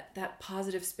out that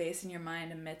positive space in your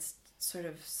mind amidst sort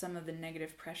of some of the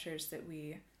negative pressures that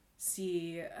we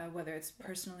see, whether it's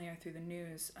personally or through the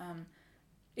news.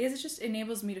 It just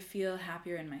enables me to feel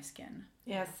happier in my skin.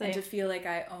 Yeah, And same. to feel like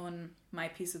I own my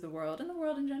piece of the world and the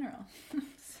world in general.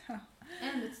 So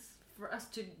And it's for us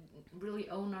to really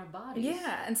own our bodies.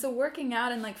 yeah, and so working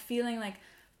out and like feeling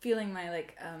my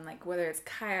like whether it's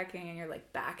kayaking and your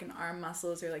like back and arm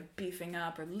muscles are like beefing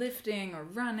up, or lifting or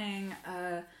running,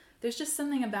 there's just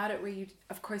something about it where you,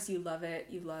 of course, you love it,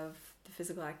 you love the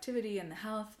physical activity and the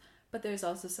health, but there's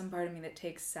also some part of me that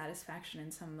takes satisfaction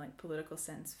in some like political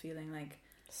sense, feeling like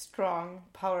Strong,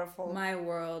 powerful. my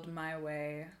world, my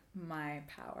way, my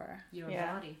power. Your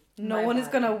Yeah. body. No my one is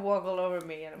body. gonna woggle over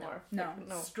me anymore. No. Like,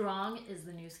 no. Strong is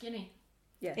the new skinny.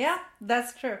 Yes. Yeah,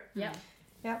 that's true. Yeah.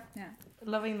 Yeah, Yeah.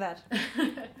 loving that.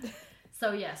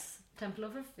 So yes,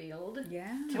 Tempelhofer Field.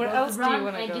 Yeah. To Where both else do you run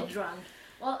wanna and go? get drunk.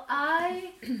 Well,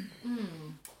 I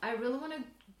really want to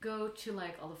go to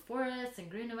like all the forests and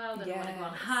Grunewald, and I want to go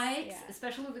on Yes, hikes, yeah.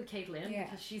 especially with Caitlin, Yeah.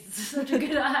 because she's such a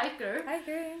good hiker.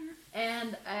 Hiking.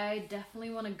 And I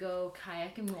definitely want to go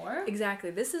kayaking more.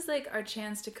 Exactly. This is like our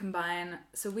chance to combine.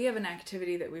 So we have an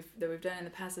activity that we've done in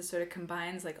the past that sort of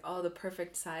combines like all the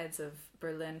perfect sides of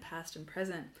Berlin, past and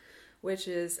present, which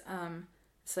is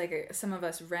it's like some of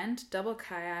us rent double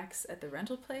kayaks at the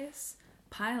rental place,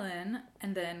 pile in,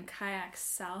 and then kayak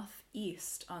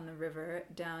southeast on the river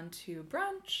down to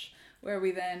brunch, where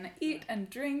we then eat and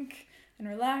drink and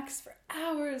relax for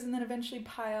hours, and then eventually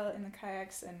pile in the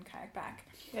kayaks and kayak back.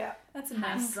 Yeah. That's a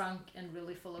Half nice. drunk and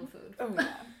really full of food. Oh yeah,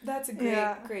 that's a great,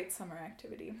 Yeah. great summer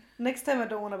activity. Next time I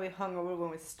don't want to be hungover when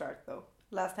we start though.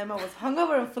 Last time I was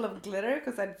hungover and full of glitter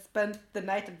because I'd spent the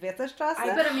night at Weserstrasse.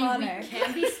 But I mean, we Iconic.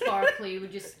 can be sparkly, we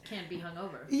just can't be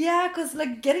hungover. Yeah, because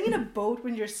like getting in a boat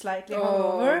when you're slightly Oh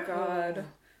hungover God,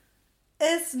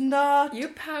 is not you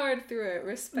powered through it.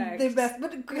 Respect. the best.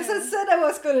 But because I Yeah. said I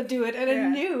was going to do it, and I Yeah.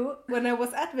 knew when I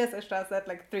was at Weserstrasse at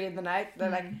like 3 in the night, they're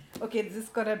like, okay, this is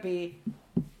going to be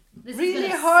This is really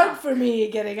gonna hard suck. for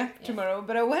me getting up Yeah. tomorrow.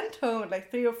 But I went home at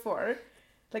like 3 or 4.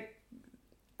 Like,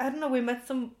 I don't know, we met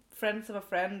some friends of a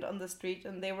friend on the street,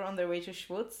 and they were on their way to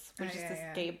Schwutz, which Oh, is yeah, this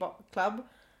yeah. gay club.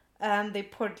 And they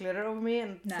poured glitter over me,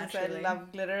 and since I Naturally.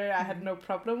 love glitter, I had no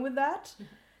problem with that.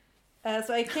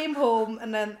 So I came home,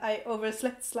 and then I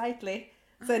overslept slightly,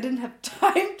 so I didn't have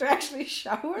time to actually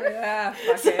shower. Yeah,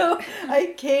 fuck So it.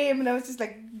 I came, and I was just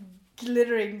like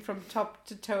glittering from top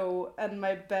to toe, and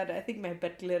my bed, I think my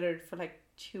bed glittered for like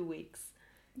 2 weeks.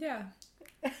 Yeah,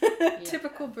 Yeah.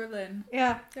 typical Berlin.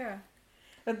 Yeah, Yeah,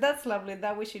 but that's lovely.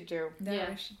 That we should do. that Yeah.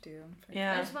 we should do.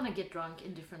 Yeah. I just want to get drunk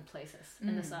in different places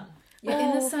in the sun. Yeah,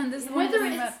 in the Oh, sun. This is the Whether one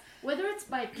thing it's about whether it's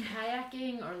by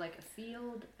kayaking or like a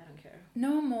field, I don't care.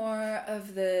 no more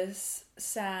of this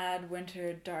sad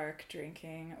winter dark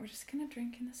drinking. We're just gonna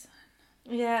drink in the sun.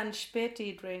 Yeah, and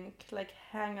Späti drink, like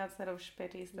hang outside of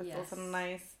Spätis. That's Yes. also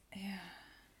nice. Yeah,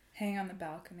 hang on the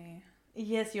balcony.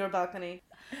 Yes, your balcony.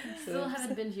 Still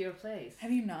haven't been to your place.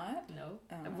 Have you not? No,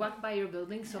 Oh. I've walked by your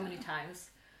building so Yeah. many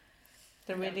times.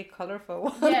 The Yeah. really colorful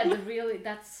one. Yeah,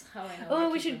 that's how I know. Oh, where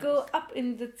we to should go go next. up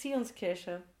in the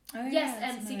Zionskirche. Oh, Yes,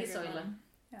 that's and another good Siegessäule. one.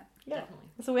 Yeah. Definitely.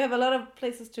 So we have a lot of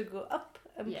places to go up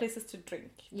and Yeah. places to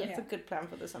drink. That's Yeah. a good plan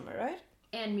for the summer, right?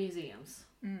 And museums.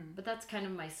 Mm. But that's kind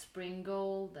of my spring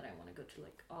goal, that I want to go to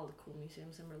like all the cool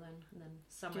museums in Berlin, and then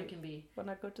summer Do- can be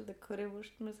Wanna go to the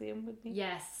Currywurst Museum with me?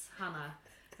 yes, Hannah.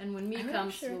 And when me I'm not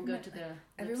comes, sure. we'll go to the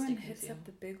Everyone lipstick hits museum. up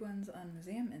the big ones on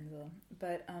Museuminsel,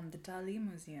 but the Dali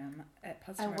Museum at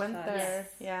I Potsdamer went Platz. there.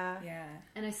 Yeah. Yeah.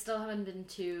 And I still haven't been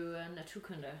to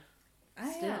Naturkunde.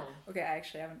 Yeah. Still. Okay, I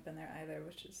actually haven't been there either,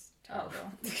 which is Oh.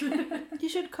 terrible. You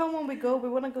should come when we go. We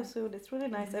want to go soon. It's really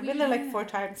nice. I've been there like 4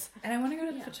 times. And I want to go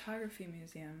to the Yeah. photography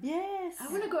museum. Yes. I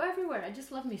want to go everywhere. I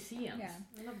just love museums. Yeah.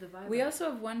 I love the vibe. We of it.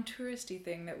 also have one touristy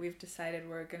thing that we've decided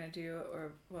we're going to do,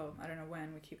 or, well, I don't know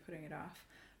when, we keep putting it off.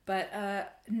 But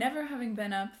never having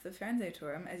been up the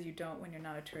Fernsehturm, as you don't when you're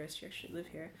not a tourist, you actually live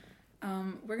here,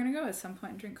 we're going to go at some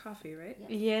point and drink coffee, right? Yeah.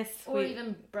 Yes. Or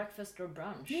even breakfast or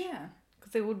brunch. Yeah.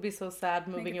 Because it would be so sad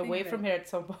Make moving a thing away of from it. here at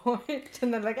some point.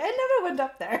 And then like, I never went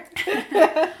up there.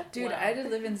 Dude, Wow. I did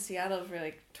live in Seattle for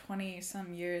like 20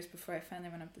 some years before I finally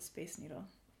went up the Space Needle.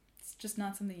 It's just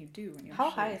not something you do when you How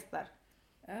actually... high is that?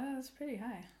 It's pretty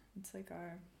high. It's like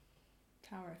our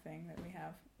tower thing that we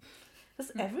have.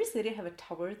 Does every city have a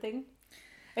tower thing?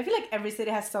 I feel like every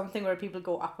city has something where people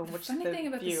go up and The watch funny the thing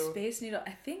about view. the Space Needle,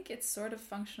 I think it's sort of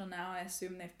functional now. I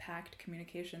assume they've packed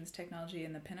communications technology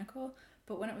in the pinnacle.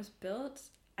 But when it was built,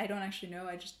 I don't actually know.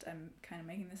 I'm kind of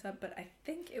making this up. But I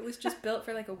think it was just built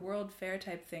for like a World Fair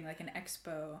type thing, like an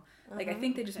expo. Like I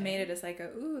think they just Okay. made it as like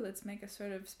let's make a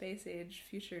sort of space age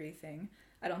future-y thing.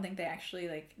 I don't think they actually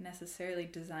like necessarily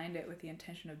designed it with the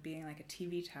intention of being like a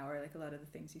TV tower, like a lot of the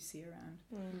things you see around.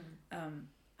 Mm.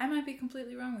 I might be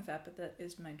completely wrong with that, but that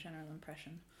is my general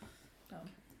impression.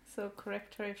 So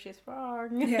correct her if she's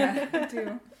wrong. Yeah, I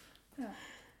do. Yeah.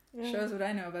 Shows what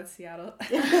I know about Seattle.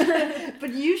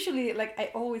 But usually, like,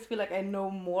 I always feel like I know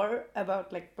more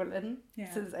about like Berlin Yeah.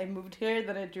 since I moved here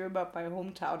than I do about my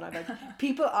hometown. I like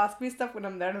people ask me stuff when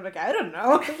I'm there, and I'm like, I don't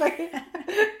know. Like,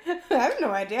 I have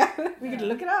no idea. We could Yeah.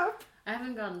 look it up. I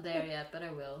haven't gone there yet, but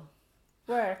I will.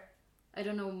 Where? I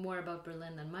don't know more about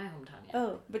Berlin than my hometown yet.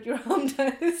 Oh, but your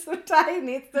hometown is so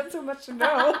tiny. It's not so much to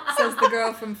know. Says the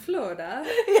girl from Florida.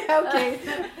 Yeah. Okay.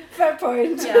 Fair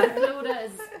point. Yeah, Florida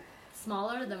is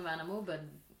smaller than Värnamo, but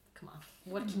come on.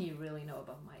 What can you really know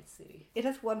about my city? It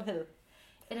has one hill.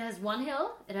 It has one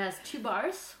hill, it has 2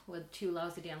 bars with 2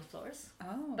 lousy dance floors.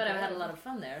 Oh. But I've had a lot of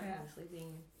fun there, Yeah. obviously,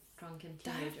 being drunk and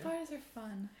dive teenager. bars are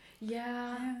fun.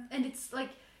 Yeah. Yeah. And it's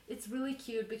like, it's really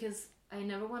cute because I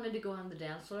never wanted to go on the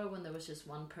dance floor when there was just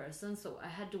one person, so I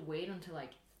had to wait until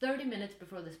like 30 minutes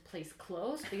before this place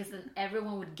closed because then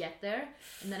everyone would get there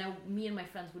and then me and my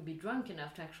friends would be drunk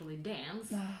enough to actually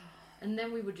dance. And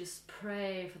then we would just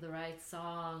pray for the right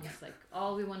songs. Like,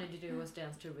 all we wanted to do was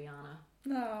dance to Rihanna.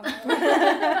 No.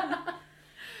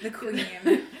 The queen.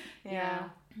 Yeah.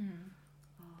 Hmm.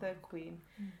 The queen.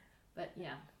 But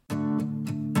yeah.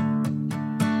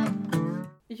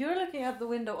 You're looking out the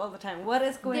window all the time. What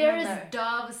is going There on is there?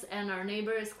 doves and our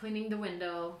neighbor is cleaning the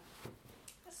window.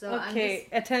 So Okay,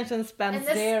 attention span and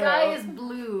the zero. sky is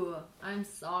blue. I'm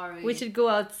sorry. We should go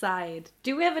outside.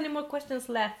 Do we have any more questions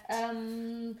left?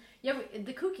 Yeah,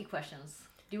 the cookie questions.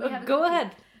 Do we have a Go cookie?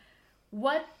 ahead.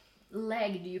 What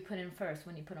leg do you put in first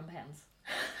when you put on pants?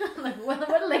 Like,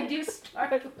 what leg do you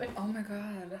start with? Oh my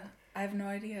god. I have no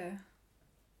idea.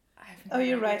 I have no Oh,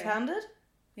 you're idea. right-handed?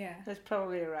 Yeah. That's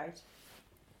probably right.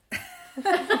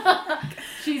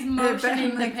 She's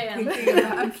motioning the pants.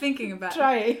 I'm thinking about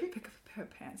Trying. pick up a pair of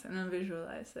pants and then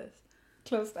visualize this.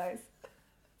 Closed eyes.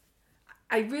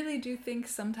 I really do think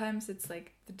sometimes it's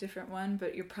like the different one,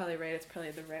 but you're probably right. It's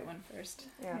probably the right one first.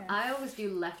 Yeah. I always do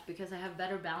left because I have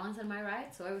better balance in my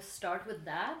right, so I always start with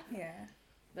that. Yeah.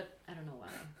 But I don't know why.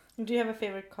 Do you have a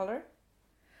favorite color?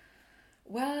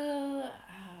 Well,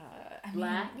 I mean,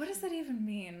 Black. what does that even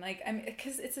mean? Like, I mean,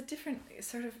 because it's a different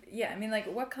sort of, yeah, I mean, like,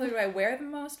 what color do I wear the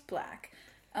most? Black.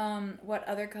 What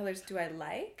other colors do I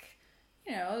like?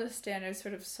 You know, the standard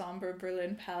sort of somber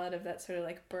Berlin palette of that sort of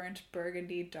like burnt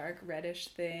burgundy, dark reddish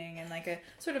thing, and like a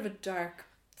sort of a dark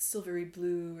silvery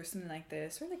blue or something like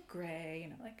this, or like gray, you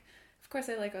know, like, of course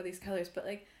I like all these colors, but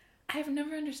like, I've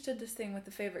never understood this thing with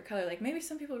the favorite color. Like, maybe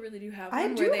some people really do have one I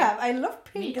where do they... have. I love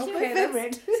pink. Me It's too. my Okay,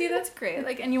 favorite. see, that's great.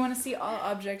 Like, and you want to see all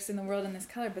objects in the world in this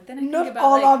color, but then I think Not about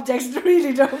all like, objects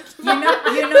really don't. you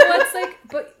know what's like,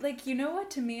 but like, you know what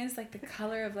to me is like the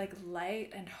color of like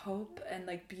light and hope and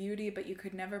like beauty, but you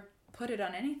could never put it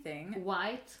on anything.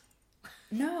 White.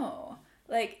 No,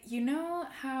 like, you know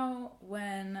how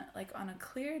when like on a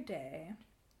clear day,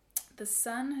 the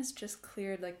sun has just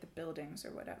cleared like the buildings or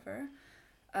whatever,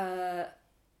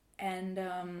 and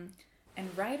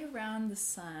right around the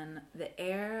sun, the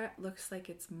air looks like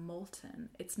it's molten.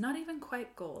 It's not even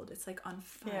quite gold. It's like on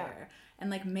fire. Yeah. And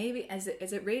like maybe as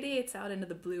it radiates out into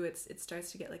the blue, it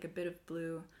starts to get like a bit of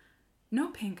blue. No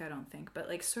pink, I don't think, but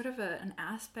like sort of an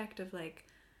aspect of like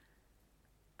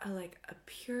a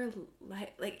pure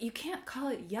light. Like, you can't call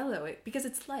it yellow because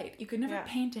it's light. You could never Yeah.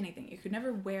 paint anything. You could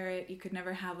never wear it. You could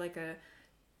never have like a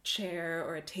chair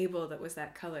or a table that was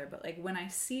that color. But like when I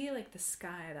see like the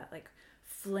sky, that like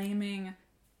flaming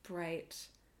bright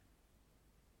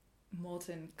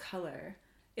molten color,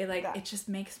 it like Yeah. it just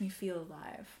makes me feel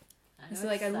alive. I And know so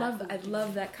like I exactly love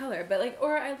what that color. But like,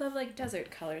 or I love like desert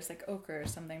colors like ochre or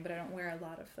something, but I don't wear a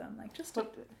lot of them. Like just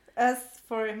But as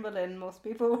for in Berlin, most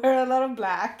people wear a lot of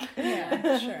black.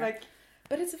 Yeah, sure. Like,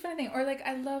 But it's a funny thing. Or like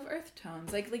I love earth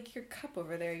tones. Like your cup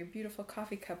over there, your beautiful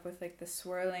coffee cup with like the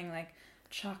swirling like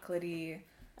chocolatey.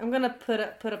 I'm gonna put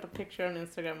up a picture on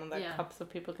Instagram on that Yeah. cup so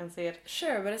people can see it.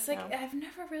 Sure, but it's like Yeah. I've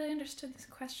never really understood this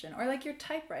question. Or like your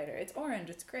typewriter. It's orange.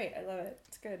 It's great. I love it.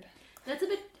 It's good. That's a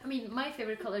bit. I mean, my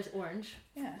favorite color is orange.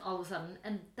 Yeah. All of a sudden,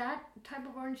 and that type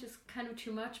of orange is kind of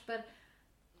too much. But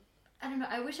I don't know.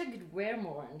 I wish I could wear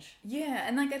more orange. Yeah,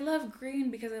 and like I love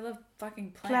green because I love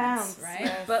fucking Plants, plants, right?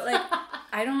 yes. But like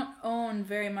I don't own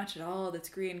very much at all that's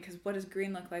green because what does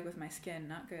green look like with my skin?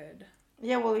 Not good.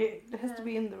 Yeah, well, it has to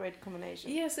be in the right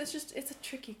combination. Yes, it's a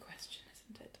tricky question,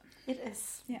 isn't it? It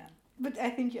is. Yeah. But I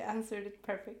think you answered it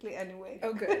perfectly anyway.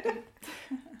 Oh, good.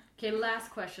 Okay, last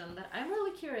question that I'm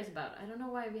really curious about. I don't know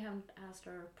why we haven't asked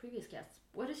our previous guests.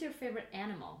 What is your favorite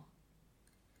animal?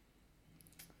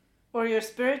 Or your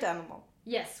spirit animal.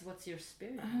 Yes, what's your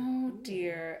spirit? Oh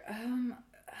dear.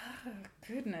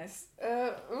 Goodness.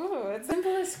 It's the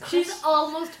simplest She's question.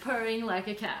 almost purring like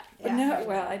a cat. Yeah. No,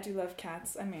 well, I do love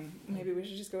cats. I mean, maybe we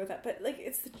should just go with that. But like,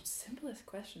 it's the simplest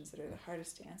questions that are the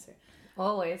hardest to answer.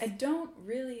 Always. I don't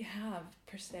really have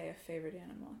per se a favorite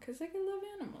animal because like I love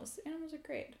animals. Animals are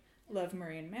great. Love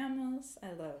marine mammals.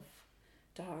 I love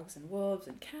dogs and wolves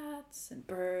and cats and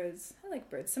birds. I like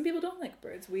birds. Some people don't like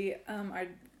birds. We our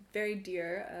very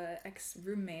dear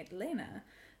ex-roommate Lena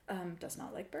does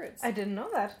not like birds. I didn't know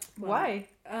that. Well, Why?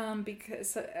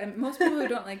 Because most people who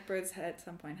don't like birds had at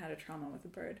some point had a trauma with a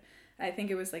bird. I think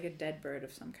it was like a dead bird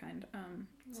of some kind,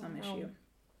 some Oh, no. issue.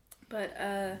 But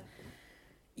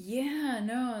yeah,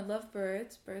 no, I love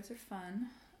birds. Birds are fun.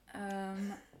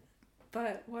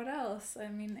 But what else? I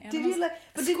mean, animals. Did you like?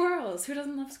 But did, squirrels? Who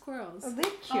doesn't love squirrels? are they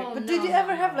cute? Oh, but no, did you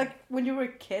ever no, have no. like when you were a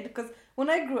kid? Because when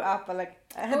I grew up, I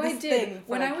had Oh, this I did. thing.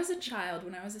 for, When I like- was a child,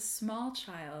 when I was a small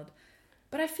child.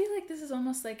 But I feel like this is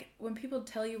almost like when people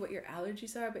tell you what your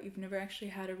allergies are, but you've never actually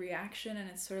had a reaction, and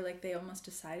it's sort of like they almost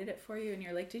decided it for you, and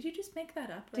you're like, did you just make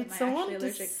that up? Or Did am I someone actually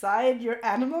allergic? decide your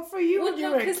animal for you Well, when you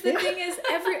no, were a because the kid? thing is,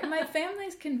 my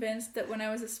family's convinced that when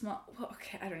I was a small, well,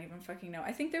 okay, I don't even fucking know.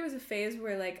 I think there was a phase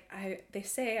where like they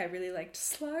say I really liked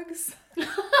slugs,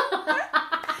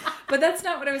 but that's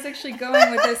not what I was actually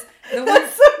going with this. The one,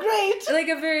 That's so great. like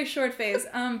a very short phase.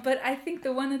 But I think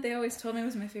the one that they always told me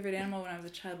was my favorite animal when I was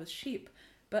a child was sheep.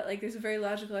 But like, there's a very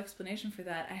logical explanation for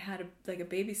that. I had a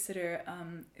babysitter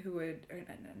who would, or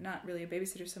not really a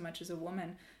babysitter so much as a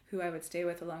woman who I would stay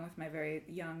with along with my very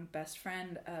young best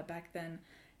friend back then,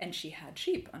 and she had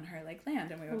sheep on her like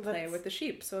land, and we would Well, play that's- with the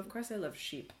sheep. So of course I love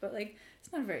sheep, but like,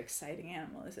 it's not a very exciting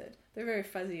animal, is it? They're very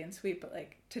fuzzy and sweet, but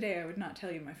like today I would not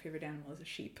tell you my favorite animal is a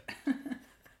sheep.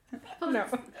 No.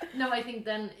 No, I think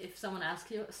then if someone asks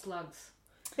you, slugs.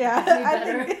 Yeah. Way I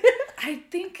better. think- I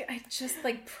think I just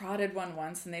like prodded one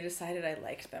once and they decided I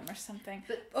liked them or something.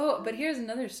 But- But here's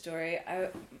another story.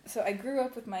 So I grew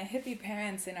up with my hippie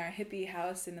parents in our hippie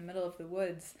house in the middle of the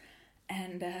woods,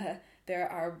 and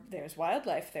there's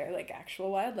wildlife there, like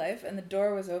actual wildlife, and the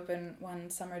door was open one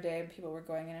summer day and people were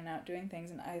going in and out doing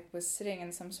things, and I was sitting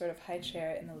in some sort of high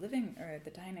chair in the living or the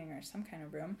dining or some kind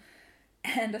of room,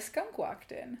 and a skunk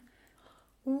walked in.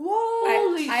 Whoa.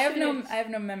 Holy I have shit.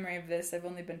 no memory of this. I've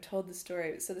only been told the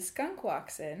story. So the skunk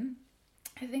walks in,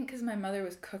 I think because my mother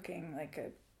was cooking like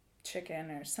a chicken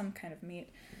or some kind of meat,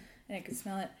 and I could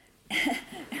smell it.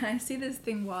 And I see this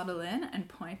thing waddle in and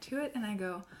point to it, and I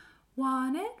go,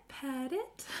 "Want it? Pet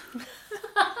it?"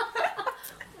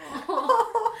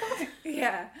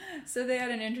 Yeah. So they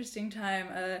had an interesting time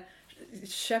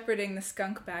shepherding the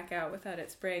skunk back out without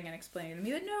it spraying and explaining to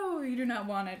me that no, you do not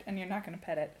want it and you're not going to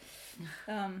pet it.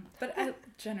 But I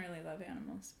generally love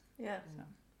animals. Yeah. So.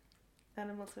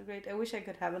 Animals are great. I wish I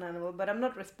could have an animal, but I'm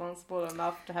not responsible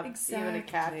enough to have even a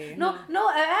cat. Exactly. No,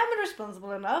 I am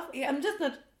responsible enough. Yeah. I'm just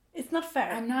not. It's not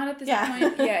fair. I'm not at this Yeah.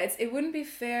 point. Yeah, it wouldn't be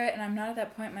fair, and I'm not at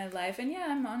that point in my life. And yeah,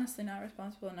 I'm honestly not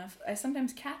responsible enough. I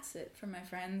sometimes cat sit for my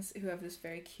friends who have this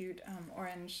very cute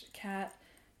orange cat.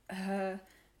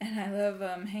 And I love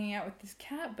hanging out with this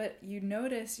cat, but you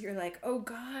notice, you're like, oh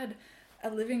God, a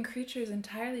living creature is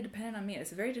entirely dependent on me.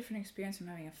 It's a very different experience from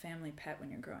having a family pet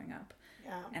when you're growing up.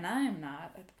 Yeah. And I am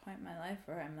not at the point in my life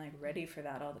where I'm like ready for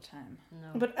that all the time.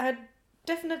 No. But I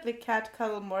definitely cat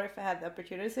cuddle more if I had the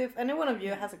opportunity. So if any one of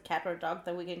you has a cat or a dog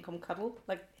that we can come cuddle,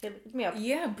 like hit me up.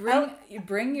 Yeah,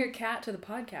 bring your cat to the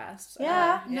podcast.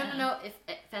 Yeah. No. If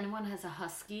anyone has a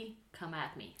husky, come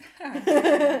at me.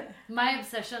 My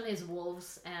obsession is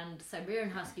wolves and Siberian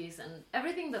huskies and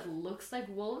everything that looks like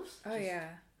wolves. Oh yeah.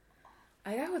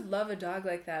 I would love a dog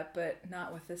like that, but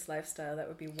not with this lifestyle. That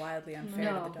would be wildly unfair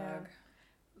to the dog.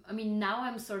 I mean, now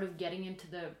I'm sort of getting into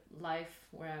the life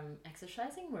where I'm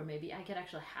exercising, where maybe I could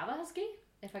actually have a husky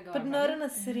if I go. But not in a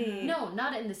city. No,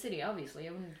 not in the city. Obviously,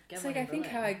 I wouldn't get It's one. like I in think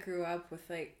Berlin. how I grew up with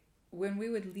like when we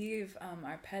would leave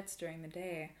our pets during the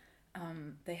day.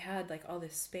 They had like all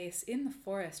this space in the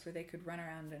forest where they could run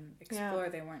around and explore.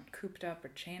 They weren't cooped up or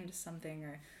chained to something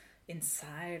or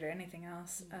inside or anything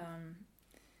else.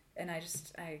 And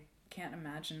I can't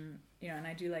imagine, and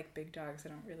I do like big dogs. I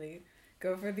don't really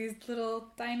go for these little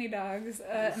tiny dogs.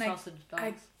 And sausage dogs.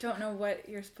 I don't know what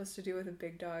you're supposed to do with a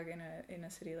big dog in a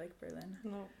city like Berlin.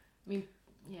 No. I mean,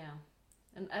 yeah.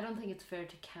 And I don't think it's fair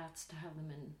to cats to have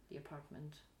them in the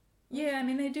apartment. Yeah, I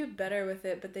mean, they do better with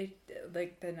it, but they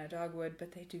than a dog would,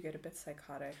 but they do get a bit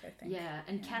psychotic, I think. Yeah,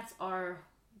 and cats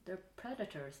they're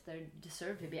predators. They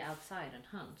deserve to be outside and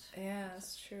hunt. Yeah,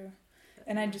 that's true.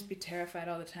 And I'd just be terrified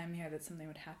all the time here that something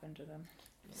would happen to them.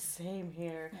 Same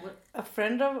here. Yeah. A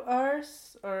friend of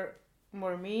ours, or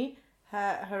more me,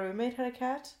 her roommate had a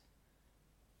cat,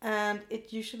 and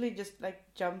it usually just like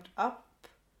jumped up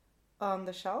on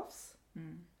the shelves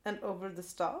and over the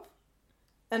stove,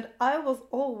 and I was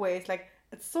always like,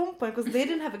 at some point, because they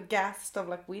didn't have a gas stove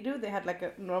like we do, they had like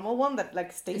a normal one that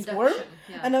like stays warm.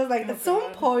 Yeah. And I was like, at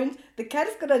some point, the cat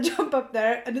is gonna jump up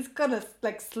there and it's gonna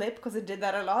like slip, because it did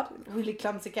that a lot. Really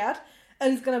clumsy cat.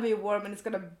 And it's gonna be warm and it's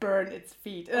gonna burn its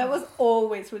feet. And I was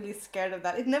always really scared of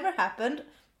that. It never happened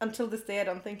until this day. I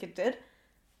don't think it did.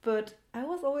 But I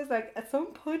was always like, at some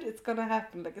point, it's gonna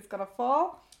happen. Like, it's gonna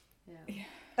fall. Yeah.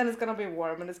 And it's gonna be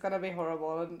warm and it's gonna be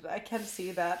horrible. And I can't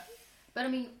see that. But I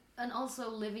mean, and also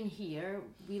living here,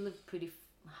 we live pretty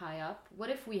high up. What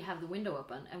if we have the window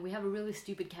open and we have a really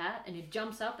stupid cat and it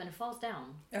jumps up and it falls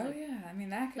down? Oh Like, yeah, I mean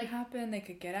that could happen. They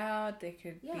could get out. They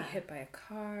could be Yeah. hit by a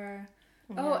car.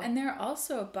 Oh, and there are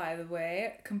also, by the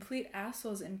way, complete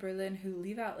assholes in Berlin who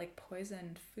leave out like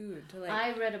poisoned food to like.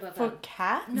 I read about For that.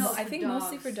 cats? No, for I think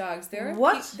mostly for dogs. There are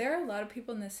What? there are a lot of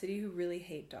people in the city who really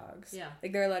hate dogs. Yeah.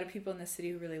 Like there are a lot of people in the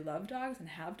city who really love dogs and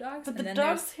have dogs. But and the then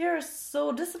dogs here are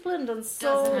so disciplined and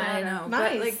so Doesn't I know,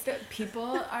 nice. but like the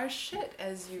people are shit,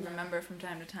 as you remember from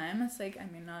time to time. It's like,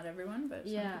 I mean, not everyone, but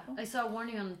some Yeah, people. I saw a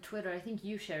warning on Twitter. I think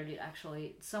you shared it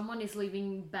actually. Someone is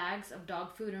leaving bags of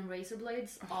dog food and razor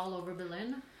blades all over Berlin.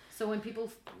 So when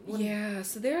people... Yeah,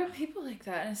 so there are people like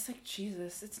that, and it's like,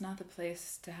 Jesus, it's not the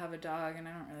place to have a dog, and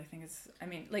I don't really think it's... I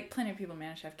mean, like, plenty of people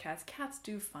manage to have cats. Cats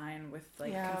do fine with,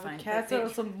 like, yeah, but confined... cats like, are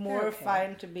also more okay.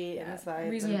 fine to be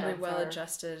inside. Reasonably than dogs well are.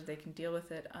 adjusted, they can deal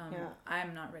with it. Yeah.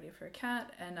 I'm not ready for a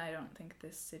cat, and I don't think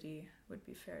this city would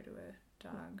be fair to a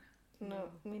dog. No,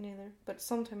 me neither. But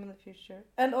sometime in the future.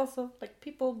 And also, like,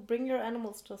 people bring your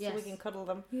animals to us so we Yes. can cuddle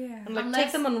them. Yeah. And, like, Unless-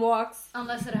 take them on walks.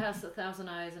 Unless it has 1,000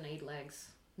 eyes and 8 legs.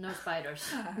 No spiders.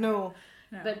 No.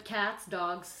 No. But cats,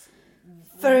 dogs,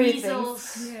 Furry weasels,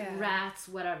 things. Yeah. rats,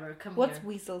 whatever, come What's here.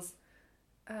 weasels?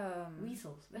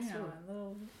 Weasels. That's yeah, true. a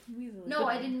little weasel. No,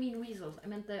 I didn't mean weasels. I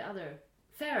meant the other.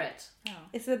 Ferret. Oh.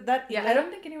 Is it that Yeah, iller? I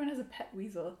don't think anyone has a pet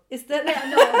weasel. Is that... Yeah,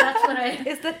 no, that's what I...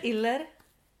 Is that iller?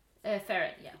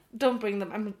 Ferret, yeah. Don't bring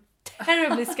them. I'm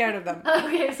terribly scared of them.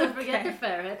 Okay, so forget the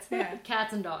ferrets. Yeah.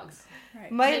 Cats and dogs.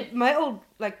 Right. My old,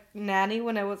 like, nanny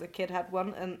when I was a kid had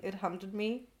one and it hunted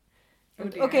me. Oh,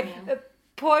 dear. Okay,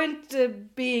 point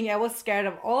being I was scared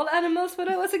of all animals when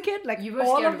I was a kid. Like, You were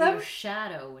all scared of of them. your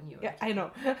shadow when you were Yeah, a kid. I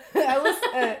know. I was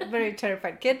a very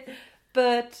terrified kid.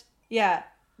 But, yeah,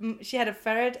 she had a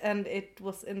ferret and it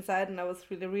was inside and I was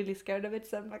really, really scared of it.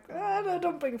 So I'm like, no,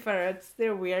 don't bring ferrets.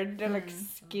 They're weird. They're, like,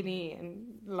 skinny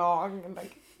and long and,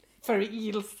 like, furry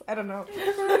eels. I don't know.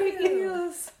 Furry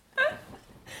eels.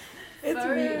 It's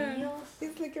Furry weird. eels?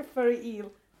 It's like a furry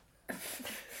eel.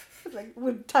 Like,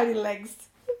 with tiny legs.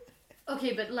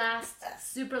 Okay, but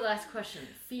super last question.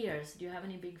 Fears. Do you have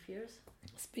any big fears?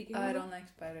 Speaking I of don't like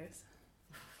spiders.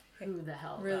 Who the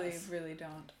hell Really, does? really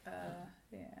don't.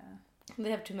 Yeah. they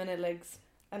have too many legs.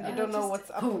 And you Uh, don't know just-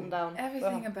 what's up and down.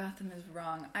 Everything about them is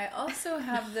wrong. I also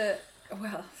have the...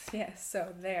 Well, yes,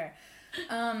 so there.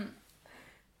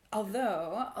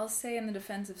 Although, I'll say in the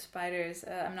defense of spiders,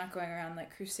 I'm not going around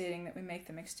like crusading that we make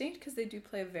them extinct because they do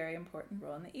play a very important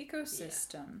role in the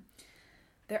ecosystem.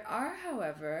 There are,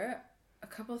 however, a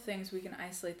couple of things we can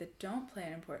isolate that don't play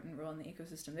an important role in the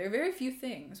ecosystem. There are very few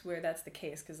things where that's the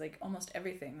case, because like almost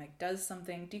everything like does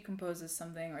something, decomposes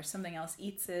something, or something else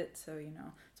eats it, so you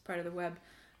know it's part of the web.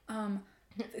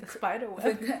 Spider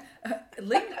web.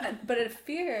 But a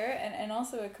fear and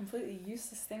also a completely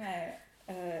useless thing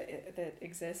that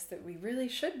exists that we really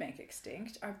should make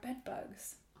extinct are bed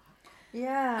bugs.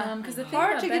 Yeah, Because the thing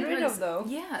hard about to get bed rid bugs- of though.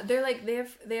 Yeah, they're like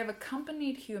they have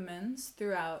accompanied humans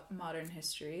throughout modern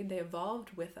history. They evolved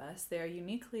with us. They are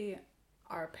uniquely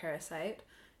our parasite.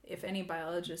 If any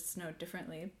biologists know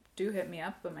differently, do hit me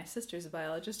up. But my sister's a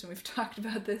biologist, and we've talked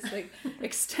about this like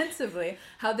extensively.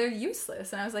 How they're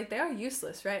useless, and I was like, they are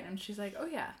useless, right? And she's like, oh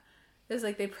yeah. It's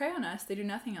like they prey on us. They do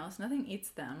nothing else. Nothing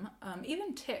eats them.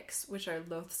 Even ticks, which are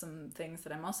loathsome things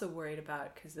that I'm also worried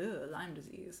about because Lyme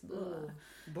disease.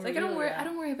 It's like I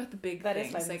don't worry about the big That things.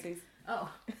 is Lyme Like, disease.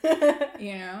 Oh.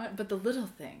 you know, but the little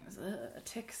things,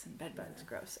 ticks and bed bugs,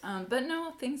 gross. But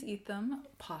no, things eat them.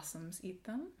 Possums eat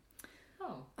them.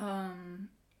 Oh.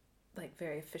 Like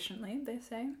very efficiently, they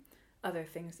say. Other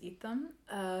things eat them.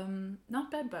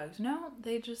 Not bed bugs. No,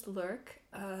 they just lurk.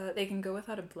 They can go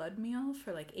without a blood meal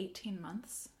for like 18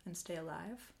 months and stay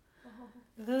alive.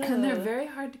 And they're very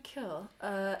hard to kill.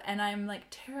 And I'm like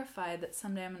terrified that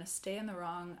someday I'm going to stay in the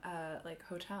wrong like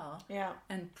hotel Yeah.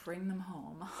 and bring them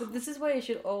home. So this is why you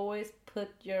should always put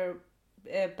your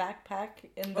backpack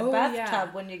in the Oh, bathtub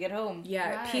yeah. when you get home.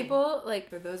 Yeah, Right. people, like,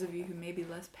 for those of you who may be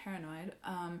less paranoid,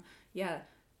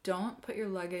 don't put your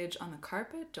luggage on the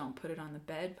carpet, don't put it on the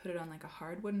bed, put it on, like, a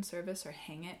hard wooden surface or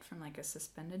hang it from, like, a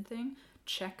suspended thing.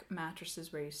 Check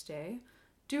mattresses where you stay.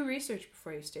 Do research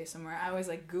before you stay somewhere. I always,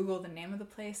 like, Google the name of the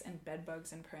place and bed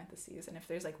bugs in parentheses, and if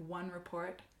there's, like, one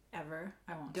report ever,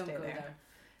 I won't Don't stay go there. there.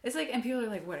 It's like, and people are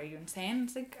like, what, are you insane?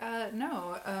 It's like,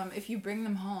 no. If you bring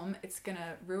them home, it's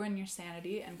gonna ruin your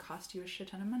sanity and cost you a shit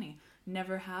ton of money.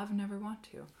 Never have, never want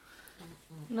to.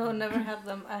 No, never had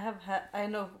them. I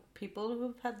know people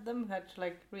who've had them who had to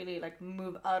like really like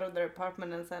move out of their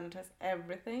apartment and sanitize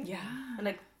everything. Yeah. And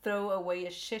like throw away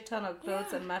a shit ton of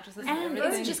clothes and mattresses and And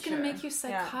everything. it's just gonna Sure. make you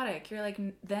psychotic. You're like,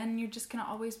 then you're just gonna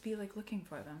always be like looking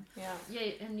for them. Yeah.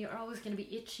 Yeah, and you're always gonna be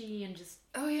itchy and just.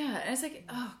 Oh yeah, and it's like,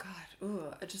 oh god,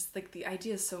 ooh, just like the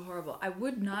idea is so horrible. I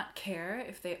would not care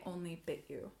if they only bit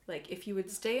you. Like if you would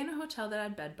stay in a hotel that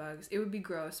had bed bugs, it would be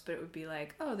gross, but it would be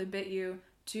like, oh, they bit you,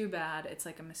 too bad. It's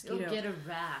like a mosquito. You'll get a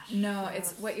rash. No,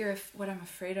 it's what I'm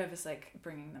afraid of is like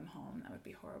bringing them home. That would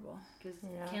be horrible. Because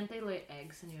Yeah. can't they lay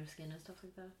eggs in your skin and stuff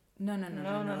like that? No.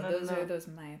 No. Those are those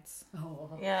mites.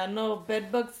 Oh. Yeah, no,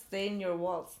 bed bugs stay in your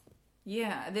walls.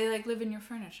 Yeah, they like live in your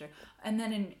furniture. And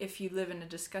then if you live in a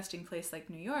disgusting place like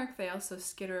New York, they also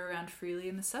skitter around freely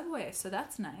in the subway, so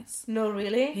that's nice. No,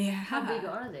 really? Yeah. How big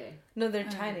are they? No, they're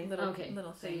tiny. Little Okay,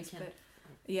 little so you things, can't but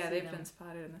yeah, see they've them. been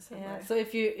spotted in the subway. Yeah. So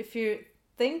if you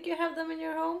think you have them in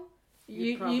your home,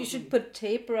 you probably- should put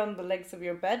tape around the legs of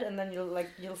your bed, and then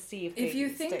you'll see if If they you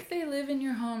think stick. they live in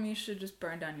your home, you should just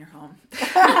burn down your home.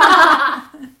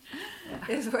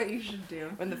 Is what you should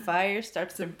do. When the fire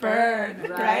starts to burn,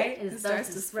 burn, right? It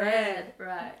starts to spread.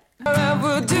 Right. I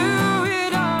will do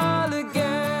it all again.